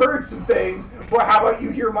know you heard some things, but how about you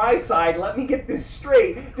hear my side? Let me get this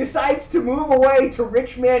straight. Decides to move away to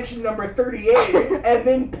Rich Mansion number 38 and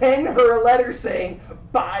then pen her a letter saying,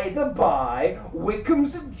 by the by,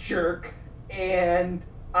 Wickham's a jerk, and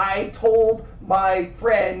I told my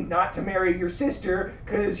friend not to marry your sister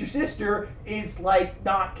because your sister is, like,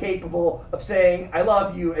 not capable of saying I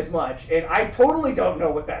love you as much. And I totally don't know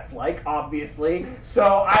what that's like, obviously.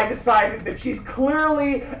 So I decided that she's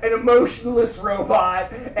clearly an emotionless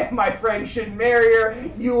robot and my friend shouldn't marry her.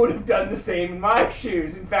 You would have done the same in my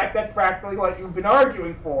shoes. In fact, that's practically what you've been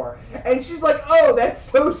arguing for. And she's like, oh, that's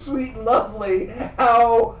so sweet and lovely.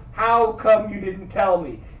 How come you didn't tell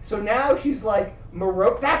me? So now she's like,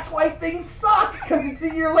 that's why things suck, because it's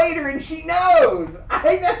a year later and she knows.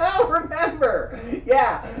 I now remember.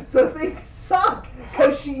 Yeah, so things suck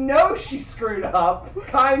because she knows she screwed up,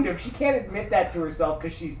 kind of. She can't admit that to herself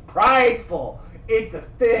because she's prideful. It's a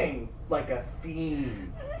thing, like a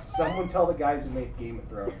theme. Someone tell the guys who made Game of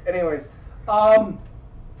Thrones. Anyways,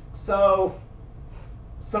 so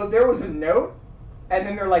there was a note, and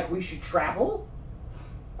then they're like, we should travel?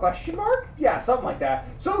 Question mark? Yeah, something like that.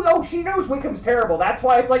 So, she knows Wickham's terrible. That's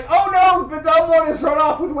why it's like, oh no, the dumb one has run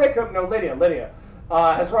off with Wickham. No, Lydia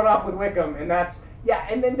has run off with Wickham, and that's, yeah,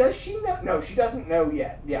 and then does she know? No, she doesn't know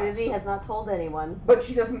yet. Yeah, Lizzie has not told anyone. But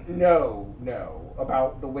she doesn't know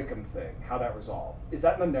about the Wickham thing, how that resolved. Is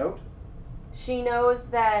that in the note? She knows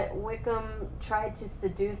that Wickham tried to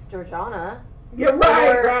seduce Georgiana. Yeah,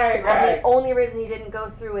 right. And the only reason he didn't go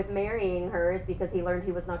through with marrying her is because he learned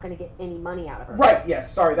he was not going to get any money out of her. Right, yes,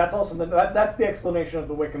 sorry, that's also, that's the explanation of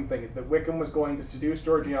the Wickham thing, is that Wickham was going to seduce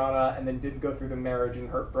Georgiana and then didn't go through the marriage and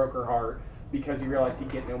broke her heart because he realized he'd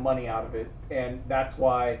get no money out of it, and that's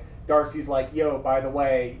why Darcy's like, yo, by the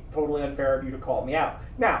way, totally unfair of you to call me out.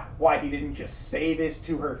 Now, why he didn't just say this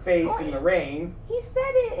to her face in the rain... He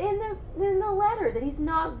said it in the letter, that he's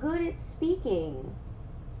not good at speaking.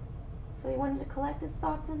 So he wanted to collect his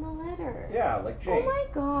thoughts in the letter. Yeah, like Jane. Oh my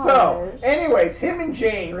gosh. So, anyways, him and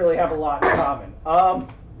Jane really have a lot in common.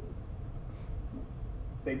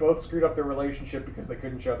 They both screwed up their relationship because they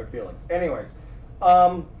couldn't show their feelings. Anyways,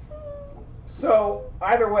 so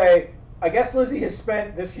either way, I guess Lizzie has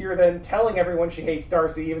spent this year then telling everyone she hates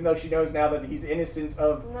Darcy, even though she knows now that he's innocent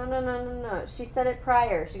of... No. She said it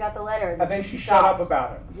prior. She got the letter. And then she shut up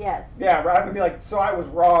about him. Yes. Yeah, rather than be like, so I was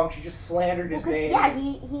wrong, she just slandered his name. Yeah,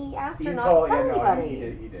 he asked her not to tell anybody.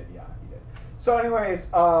 He did. So anyways,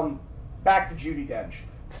 back to Judi Dench.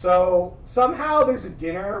 So somehow there's a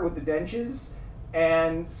dinner with the Denches,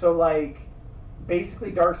 and so like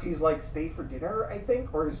basically Darcy's like, stay for dinner, I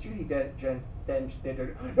think, or is Judy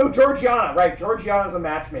no, Georgiana, right? Georgiana's a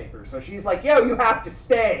matchmaker, so she's like, yo, you have to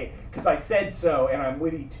stay because I said so, and I'm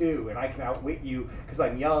witty too, and I can outwit you because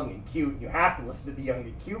I'm young and cute. And you have to listen to the young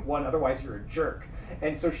and cute one, otherwise you're a jerk.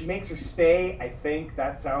 And so she makes her stay. I think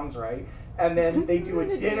that sounds right. And then they do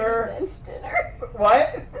a dinner. Judy Dench dinner.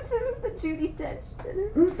 What? This isn't the Judy Dench dinner.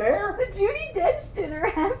 Who's there? The Judy Dench dinner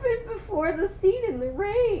happened before the scene in the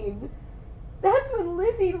rain. That's when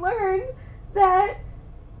Lizzie learned that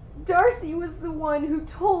Darcy was the one who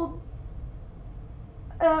told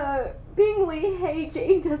Bingley, hey,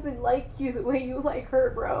 Jane doesn't like you the way you like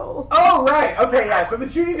her, bro. Oh, right. Okay, yeah. So the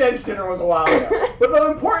Judy Dench dinner was a while ago. But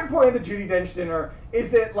the important point of the Judy Dench dinner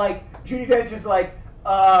is that, like, Judy Dench is like,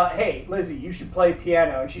 hey, Lizzie, you should play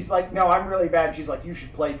piano. And she's like, no, I'm really bad. She's like, you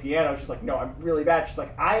should play piano. She's like, no, I'm really bad. She's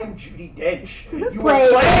like, I am Judy Dench. You will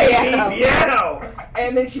play piano.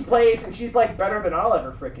 And then she plays, and she's like, better than I'll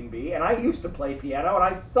ever frickin' be. And I used to play piano, and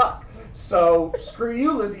I suck. So screw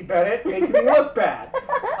you, Lizzie Bennet, making me look bad.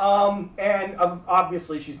 And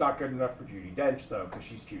obviously she's not good enough for Judy Dench, though, because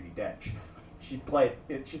she's Judy Dench. She played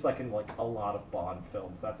it. She's like in like a lot of Bond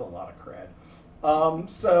films. That's a lot of cred.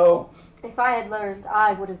 So if I had learned,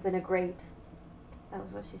 I would have been a great. That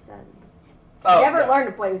was what she said. oh, Never yeah. learned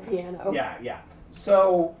to play the piano. Yeah.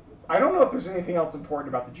 So I don't know if there's anything else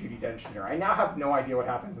important about the Judy Dench dinner. I now have no idea what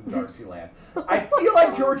happens in Darcyland. I feel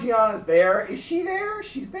like Georgiana's there. Is she there?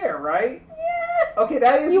 She's there, right? Yeah. Okay,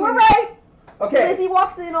 that is. You were right. Okay. Lizzie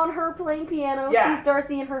walks in on her playing piano, Yeah. sees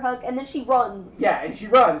Darcy in her hug, and then she runs. Yeah, and she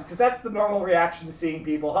runs, because that's the normal reaction to seeing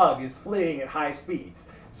people hug, is fleeing at high speeds.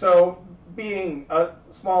 So, being a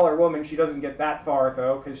smaller woman, she doesn't get that far,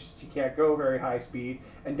 though, because she can't go very high speed,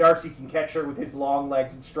 and Darcy can catch her with his long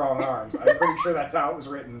legs and strong arms. I'm pretty sure that's how it was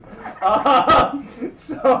written.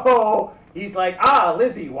 So, he's like,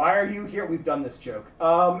 Lizzie, why are you here? We've done this joke.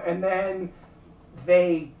 And then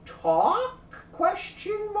they talk?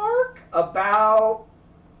 Question mark about,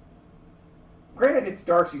 granted it's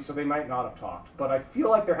Darcy, so they might not have talked, but I feel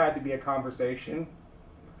like there had to be a conversation.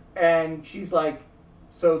 And she's like,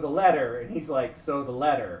 so the letter, and he's like, so the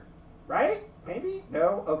letter, right? Maybe?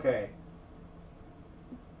 No? Okay.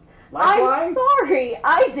 Lifeline? I'm sorry,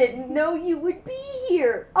 I didn't know you would be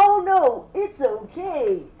here. Oh no, it's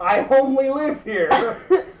okay. I only live here.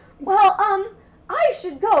 Well, I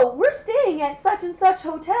should go. We're staying at such and such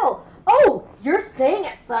hotel. Oh, you're staying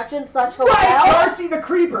at such and such hotel? Right, Darcy the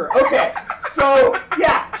Creeper. Okay, so,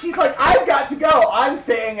 yeah, she's like, I've got to go. I'm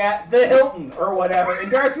staying at the Hilton or whatever. And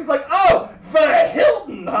Darcy's like, oh, the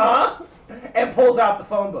Hilton, huh? And pulls out the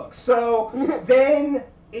phone book. So then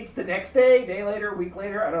it's the next day later, week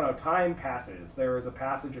later. I don't know. Time passes. There is a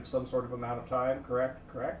passage of some sort of amount of time.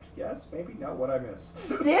 Correct? Yes? Maybe? No? What'd I miss?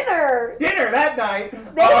 Dinner. Dinner that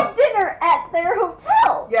night. They have dinner at their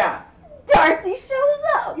hotel. Yeah. Darcy shows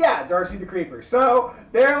up. Yeah, Darcy the Creeper. So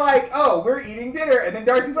they're like, oh, we're eating dinner. And then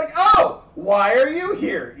Darcy's like, oh, why are you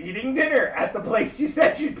here eating dinner at the place you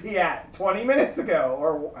said you'd be at 20 minutes ago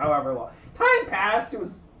or however long? Time passed. It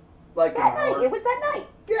was like That an hour. night. It was that night.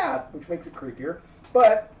 Yeah, which makes it creepier.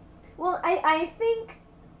 But Well, I think...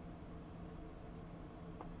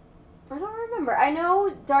 I don't remember. I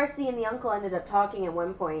know Darcy and the uncle ended up talking at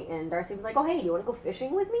one point, and Darcy was like, oh, hey, do you want to go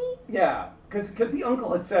fishing with me? yeah, because the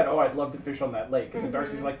uncle had said, oh, I'd love to fish on that lake. And then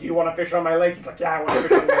Darcy's like, do you want to fish on my lake? He's like, yeah, I want to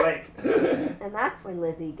fish on your lake. And that's when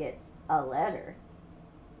Lizzie gets a letter.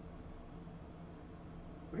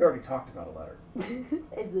 We already talked about a letter.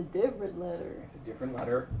 It's a different letter. It's a different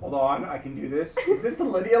letter. Hold on, I can do this. Is this the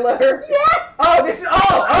Lydia letter? Yes! Oh, this is,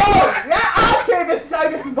 yeah, okay, this is how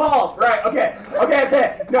it gets involved. Right, okay.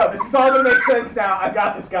 No, this is all gonna make sense now. I've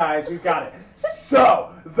got this, guys, we've got it.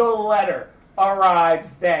 So, the letter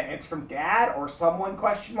arrives then. It's from Dad or someone,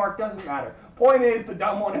 question mark, doesn't matter. Point is, the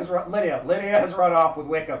dumb one has run, Lydia has run off with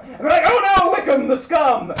Wickham. And they're like, oh no, Wickham, the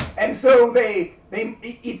scum! And so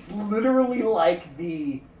it's literally like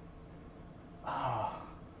the,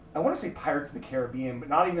 I want to say Pirates of the Caribbean, but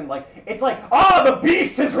not even like, it's like, the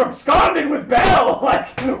beast has absconded with Belle!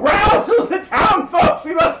 Like, rouse the town folks,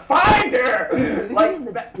 we must find her!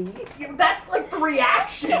 Like, that's like the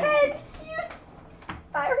reaction.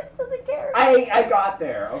 Pirates of the Caribbean. I got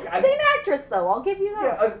there. Okay. Same actress, though, I'll give you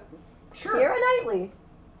that. Yeah, sure. Keira Knightley.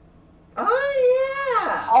 Oh,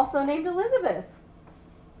 yeah! Also named Elizabeth.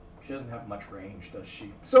 She doesn't have much range, does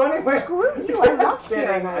she? So anyway... Screw you, I love kidding,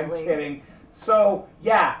 Keira Knightley. I'm kidding. So,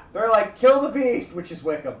 yeah, they're like, kill the beast, which is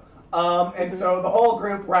Wickham. And so the whole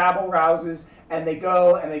group rabble rouses, and they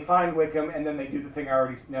go and they find Wickham, and then they do the thing I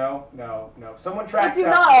already... No. Someone tracks They do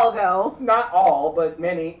down... not all go. Not all, but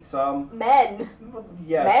many, some. Men.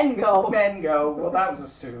 Yes. Men go. Men go. Well, that was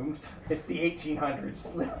assumed. It's the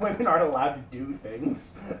 1800s. Women aren't allowed to do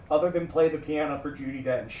things other than play the piano for Judi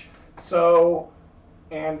Dench. So,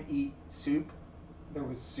 and eat soup. There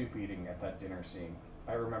was soup eating at that dinner scene.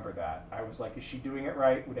 I remember that. I was like, is she doing it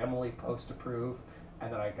right? Would Emily post-approve?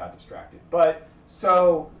 And then I got distracted. But,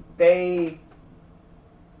 so, they...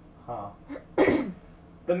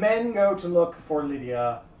 The men go to look for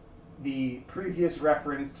Lydia. The previous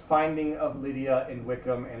referenced finding of Lydia in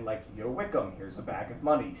Wickham and like, yo, Wickham, here's a bag of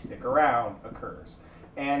money, stick around, occurs.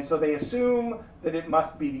 And so they assume that it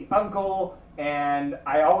must be the uncle, and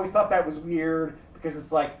I always thought that was weird because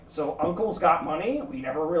it's like, so uncle's got money? We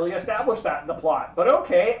never really established that in the plot. But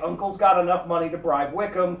okay, uncle's got enough money to bribe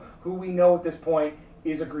Wickham, who we know at this point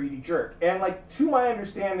is a greedy jerk. And like, to my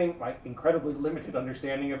understanding, my incredibly limited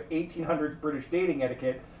understanding of 1800s British dating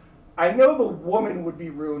etiquette, I know the woman would be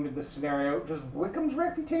ruined in this scenario. Does Wickham's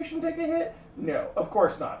reputation take a hit? No, of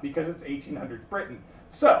course not, because it's 1800s Britain.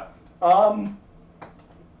 So, that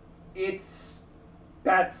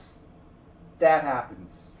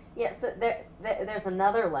happens. Yeah, so there's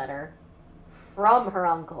another letter from her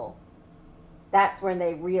uncle. That's when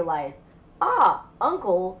they realize,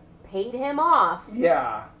 uncle paid him off.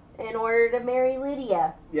 Yeah. In order to marry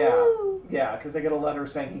Lydia. Yeah. Woo. Yeah, because they get a letter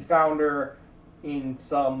saying he found her in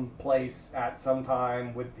some place at some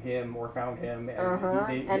time with him or found him.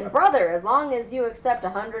 And, brother, as long as you accept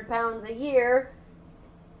 100 pounds a year,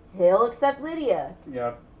 he'll accept Lydia.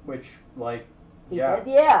 Yeah, which, like, he said,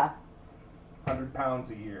 yeah. 100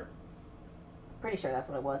 pounds a year. Pretty sure that's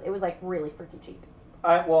what it was. It was, like, really freaking cheap.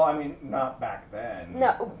 Well, I mean, not back then.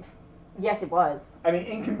 No. Yes, it was. I mean,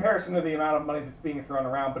 in comparison to the amount of money that's being thrown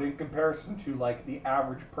around, but in comparison to, like, the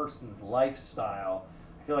average person's lifestyle,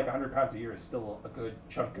 I feel like 100 pounds a year is still a good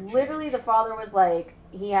chunk of change. Literally, the father was like,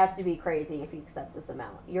 he has to be crazy if he accepts this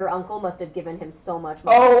amount. Your uncle must have given him so much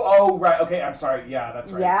money. Oh, right. Okay, I'm sorry. Yeah,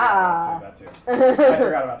 that's right. Yeah. That too. I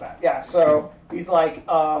forgot about that. Yeah, so he's like,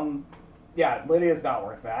 yeah, Lydia's not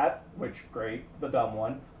worth that, which, great. The dumb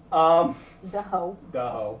one. Duh.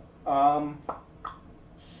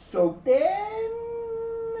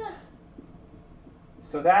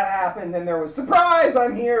 So that happened, then there was, surprise,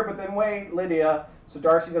 I'm here, but then wait, Lydia. So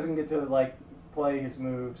Darcy doesn't get to, like, play his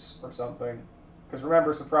moves or something. Because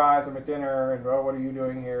remember, surprise, I'm at dinner, and what are you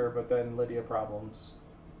doing here? But then Lydia problems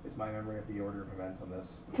is my memory of the order of events on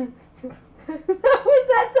this. That was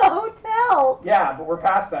at the hotel. Yeah, but we're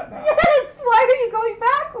past that now. Yes, why are you going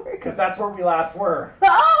backwards? Because that's where we last were.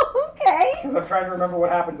 Oh, okay. Because I'm trying to remember what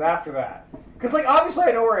happens after that. Because, like, obviously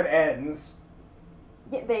I know where it ends.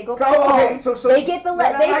 Yeah, they go back okay, home. so they get the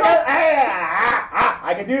letter.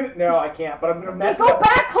 I can do that. No, I can't. But I'm gonna mess it up. They go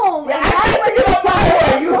back home. Yeah, I'm messing it up my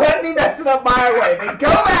way. You let me mess it up my way. They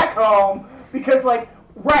go back home because, like,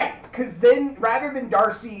 right? Because then, rather than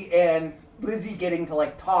Darcy and Lizzie getting to,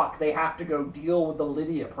 like, talk, they have to go deal with the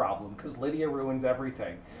Lydia problem because Lydia ruins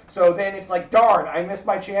everything. So then it's like, darn, I missed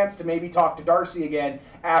my chance to maybe talk to Darcy again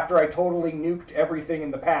after I totally nuked everything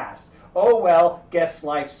in the past. Oh well, guess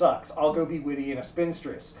life sucks. I'll go be witty and a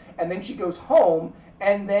spinstress. And then she goes home,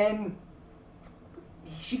 and then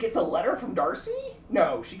she gets a letter from Darcy?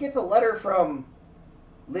 No, she gets a letter from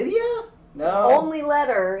Lydia? No. The only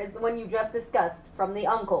letter is the one you just discussed from the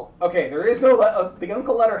uncle. Okay, there is no the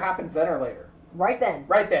uncle letter happens then or later? Right then.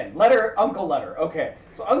 Right then. Letter, uncle letter. Okay.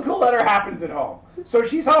 So uncle letter happens at home. So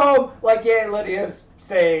she's home, like, yay, Lydia's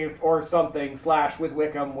saved or something, / with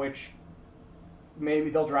Wickham, which maybe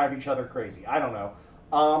they'll drive each other crazy. I don't know.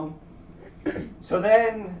 So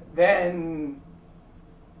then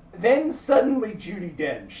suddenly Judi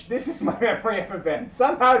Dench. This is my memory of events.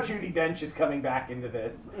 Somehow Judi Dench is coming back into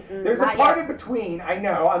this. There's a part in between. I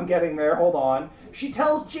know, I'm getting there. Hold on. She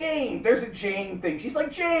tells Jane. There's a Jane thing. She's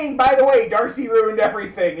like, Jane, by the way, Darcy ruined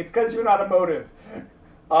everything. It's because you're not emotive.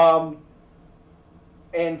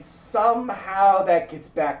 And somehow that gets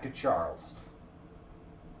back to Charles.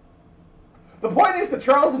 The point is the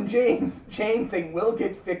Charles and Jane thing will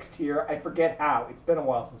get fixed here. I forget how. It's been a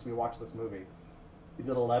while since we watched this movie. Is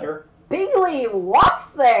it a letter? Bingley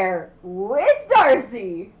walks there with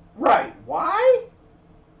Darcy. Right. Why?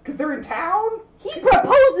 Because they're in town? He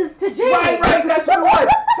proposes to Jane. Right, that's what it was.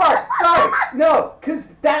 Sorry. No, because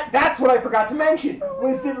that's what I forgot to mention,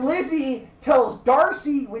 was that Lizzie tells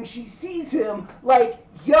Darcy when she sees him, like,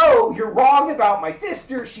 yo, you're wrong about my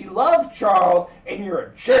sister. She loved Charles, and you're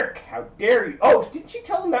a jerk. How dare you? Oh, didn't she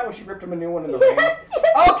tell him that when she ripped him a new one in the rain? Yes,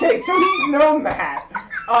 Okay, so he's known that.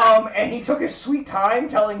 And he took his sweet time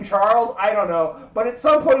telling Charles, I don't know, but at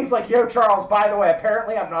some point he's like, yo, Charles, by the way,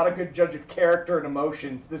 apparently I'm not a good judge of character and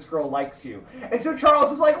emotions. This girl likes you. And so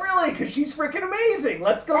Charles is like, really? Because she's freaking amazing.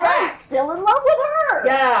 Let's go back. I'm still in love with her.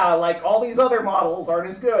 Yeah, like all these other models aren't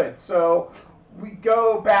as good. So we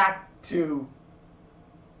go back to...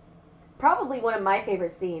 Probably one of my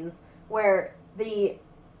favorite scenes where the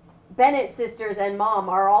Bennett sisters and mom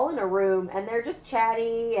are all in a room and they're just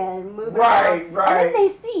chatty and moving around. Right. And then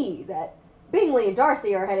they see that Bingley and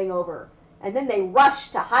Darcy are heading over. And then they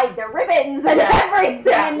rush to hide their ribbons and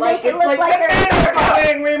everything and like, make it look like the men they're are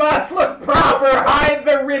coming. We must look proper. Hide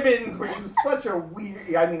the ribbons, which was such a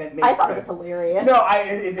weird. I mean, it makes sense. I thought it was hilarious. No,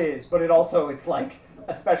 it is, but it also it's like,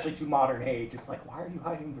 especially to modern age, it's like, why are you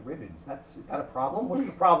hiding the ribbons? Is that a problem? What's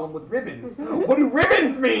the problem with ribbons? What do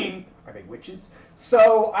ribbons mean? Are they witches?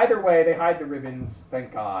 So either way, they hide the ribbons.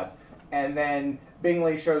 Thank God. And then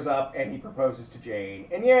Bingley shows up and he proposes to Jane,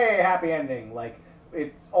 and yay, happy ending. Like.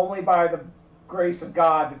 It's only by the grace of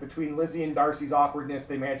God that between Lizzie and Darcy's awkwardness,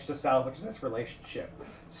 they managed to salvage this relationship.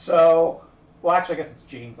 So, well, actually, I guess it's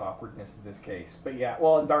Jane's awkwardness in this case. But yeah,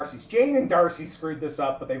 well, and Darcy's. Jane and Darcy screwed this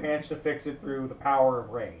up, but they managed to fix it through the power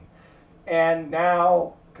of rain. And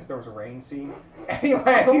now, because there was a rain scene.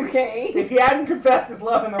 Anyways, okay. If he hadn't confessed his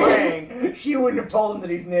love in the rain, she wouldn't have told him that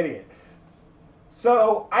he's an idiot.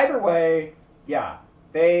 So, either way, yeah,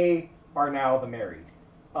 they are now the married.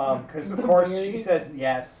 Because, of course, she says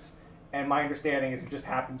yes, and my understanding is it just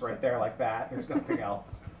happens right there like that. There's nothing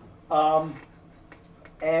else.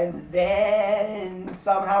 And then,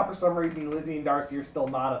 somehow, for some reason, Lizzie and Darcy are still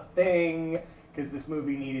not a thing, because this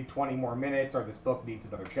movie needed 20 more minutes, or this book needs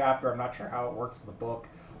another chapter. I'm not sure how it works in the book.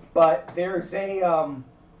 But there's a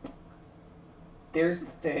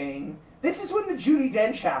thing. This is when the Judi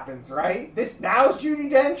Dench happens, right? Now's Judi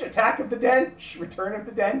Dench, Attack of the Dench, Return of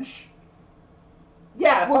the Dench.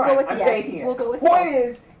 Yeah, we'll fine. go with I'm yes. taking it. We'll go with Point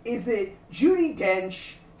yes. is that Judi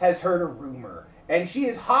Dench has heard a rumor, and she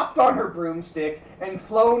has hopped on her broomstick and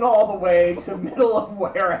flown all the way to the middle of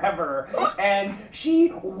wherever, and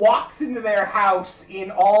she walks into their house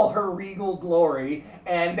in all her regal glory,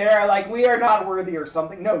 and they're like, we are not worthy or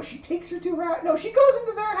something. No, she takes her to her... No, she goes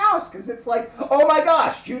into their house, because it's like, oh my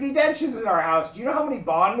gosh, Judi Dench is in our house. Do you know how many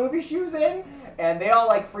Bond movies she was in? And they all,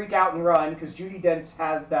 like, freak out and run, because Judi Dench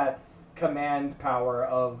has that command power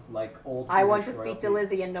of like old I want British to royalty. speak to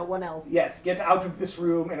Lizzie and no one else. Yes, get out of this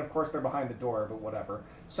room, and of course they're behind the door, but whatever.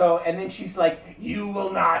 So, and then she's like, you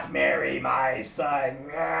will not marry my son.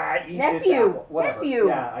 Eat this apple. Whatever. Nephew.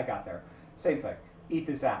 Yeah, I got there. Same thing. Eat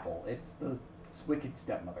this apple. It's the wicked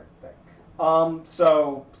stepmother thing.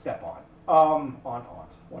 So, step on. Aunt,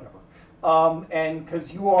 whatever. And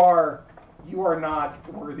because you are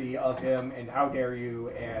not worthy of him, and how dare you,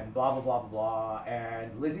 and blah, blah, blah, blah, blah.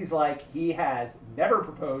 And Lizzie's like, he has never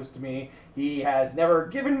proposed to me. He has never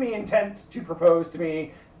given me intent to propose to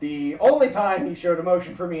me. The only time he showed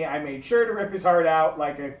emotion for me, I made sure to rip his heart out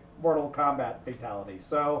like a Mortal Kombat fatality.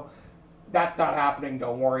 So that's not happening.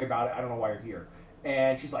 Don't worry about it. I don't know why you're here.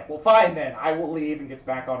 And she's like, well, fine then. I will leave, and gets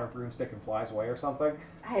back on her broomstick and flies away or something.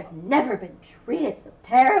 I have never been treated so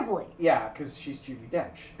terribly. Yeah, because she's Judi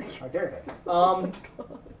Dench. How dare they?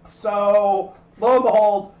 So, lo and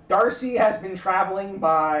behold, Darcy has been traveling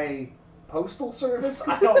by postal service?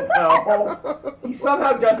 I don't know. He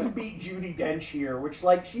somehow doesn't beat Judi Dench here, which,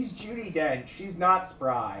 like, she's Judi Dench. She's not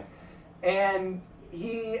spry. And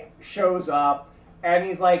he shows up. And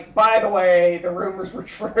he's like, by the way, the rumors were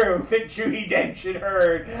true that Judi Dench had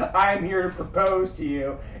heard. I'm here to propose to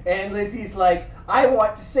you. And Lizzie's like, I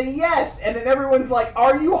want to say yes. And then everyone's like,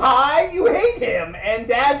 are you high? You hate him. And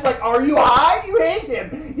Dad's like, are you high? You hate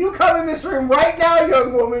him. You come in this room right now,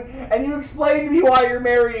 young woman, and you explain to me why you're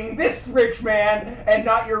marrying this rich man and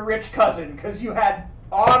not your rich cousin. Because you had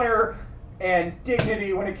honor and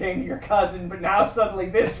dignity when it came to your cousin, but now suddenly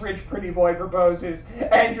this rich pretty boy proposes,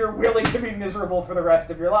 and you're willing to be miserable for the rest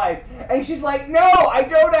of your life. And she's like, no, I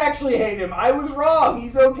don't actually hate him. I was wrong.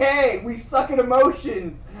 He's okay. We suck at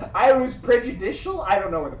emotions. I was prejudicial. I don't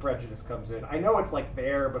know where the prejudice comes in. I know it's like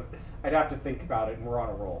there, but I'd have to think about it, and we're on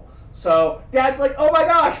a roll. So Dad's like, oh my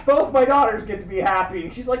gosh, both my daughters get to be happy.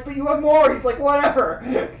 And she's like, but you have more. He's like, whatever.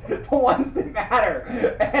 The ones that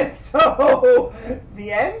matter. And so,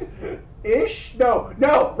 the end? Ish?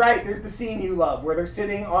 No, right, there's the scene you love, where they're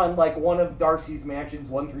sitting on, like, one of Darcy's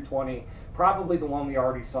mansions, 1 through 20, probably the one we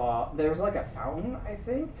already saw. There's, like, a fountain, I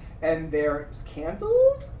think, and there's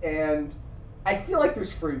candles, and I feel like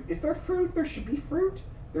there's fruit. Is there fruit? There should be fruit?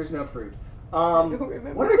 There's no fruit.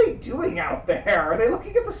 What are they doing out there? Are they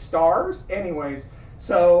looking at the stars? Anyways,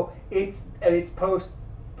 so it's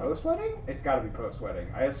Post-wedding? It's got to be post-wedding.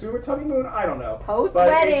 I assume it's honeymoon. I don't know.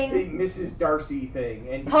 Post-wedding. But it's the Mrs. Darcy thing,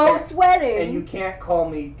 and Post-wedding. And you can't call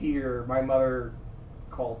me dear. My mother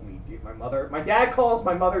called me dear. My dad calls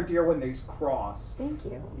my mother dear when there's cross. Thank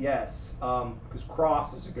you. Yes, because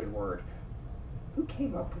cross is a good word. Who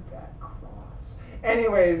came up with that, cross?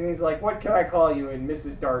 Anyways, and he's like, what can I call you? And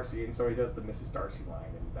Mrs. Darcy, and so he does the Mrs. Darcy line,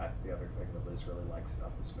 and that's the other thing that Liz really likes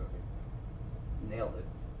about this movie. Nailed it.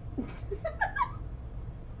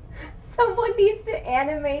 Someone needs to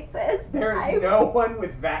animate this. There's no one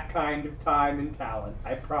with that kind of time and talent,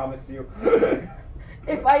 I promise you.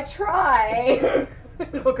 If I try,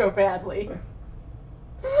 it'll go badly.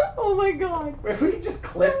 Oh my god. If we could just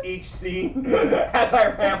clip each scene as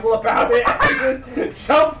I ramble about it, I just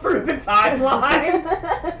jump through the timeline.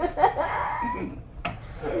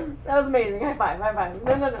 That was amazing. High five, high five.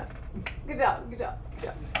 No. Good job, good job, good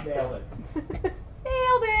job. Nailed it.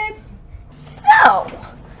 Nailed it. So,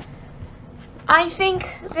 I think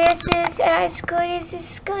this is as good as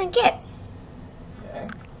it's gonna get. Okay.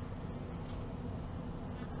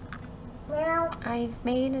 Well, I've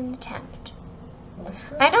made an attempt.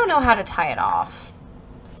 I don't know how to tie it off,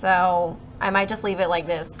 so I might just leave it like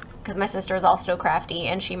this, because my sister is also crafty,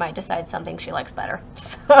 and she might decide something she likes better.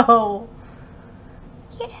 So,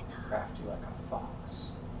 yeah. Crafty like a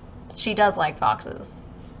fox. She does like foxes.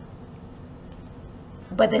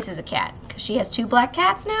 But this is a cat, because she has 2 black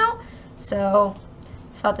cats now, so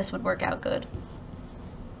I thought this would work out good.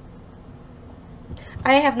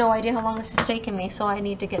 I have no idea how long this has taken me, so I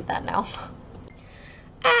need to get that now.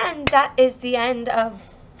 And that is the end of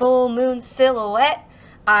Full Moon Silhouette.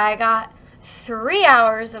 I got 3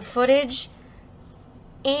 hours of footage,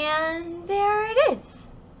 and there it is.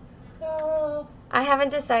 I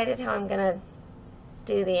haven't decided how I'm gonna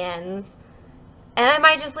do the ends. And I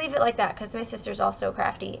might just leave it like that, because my sister's also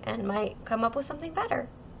crafty and might come up with something better.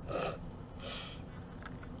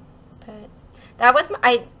 But that was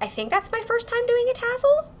I think that's my first time doing a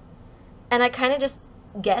tassel. And I kind of just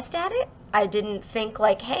guessed at it. I didn't think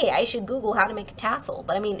like, hey, I should Google how to make a tassel.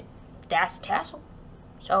 But I mean, that's a tassel.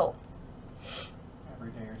 So.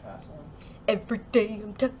 Every day you're tasseling? Every day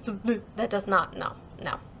I'm tasseling. That does not, no.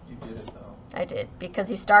 You did it though. I did, because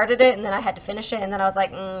you started it and then I had to finish it and then I was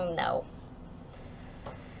like, no.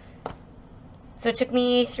 So it took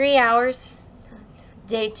me 3 hours.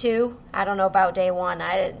 Day 2, I don't know about day 1.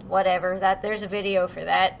 Whatever. There's a video for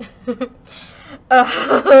that.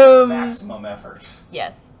 Maximum effort.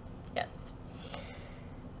 Yes.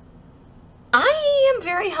 I am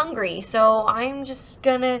very hungry, so I'm just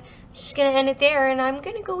gonna end it there, and I'm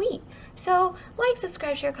gonna go eat. So like,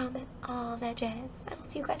 subscribe, share, comment, all that jazz. And I'll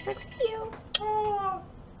see you guys next video.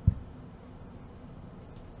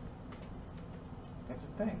 It's a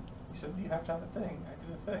thing. You said you have to have a thing. I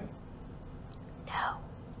did a thing. No.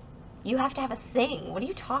 You have to have a thing. What are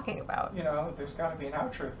you talking about? You know, there's got to be an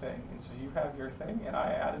outro thing, and so you have your thing, and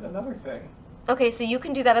I added another thing. Okay, so you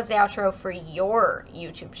can do that as the outro for your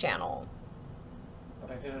YouTube channel.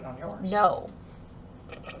 But I did it on yours. No.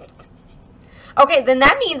 Okay, then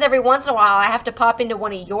that means every once in a while I have to pop into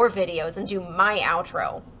one of your videos and do my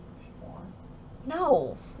outro. If you want.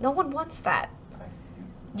 No, no one wants that.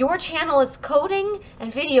 Your channel is coding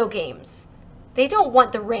and video games. They don't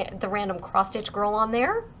want the random cross-stitch girl on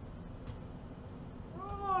there.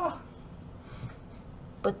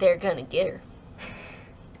 But they're gonna get her.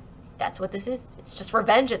 That's what this is. It's just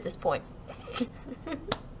revenge at this point.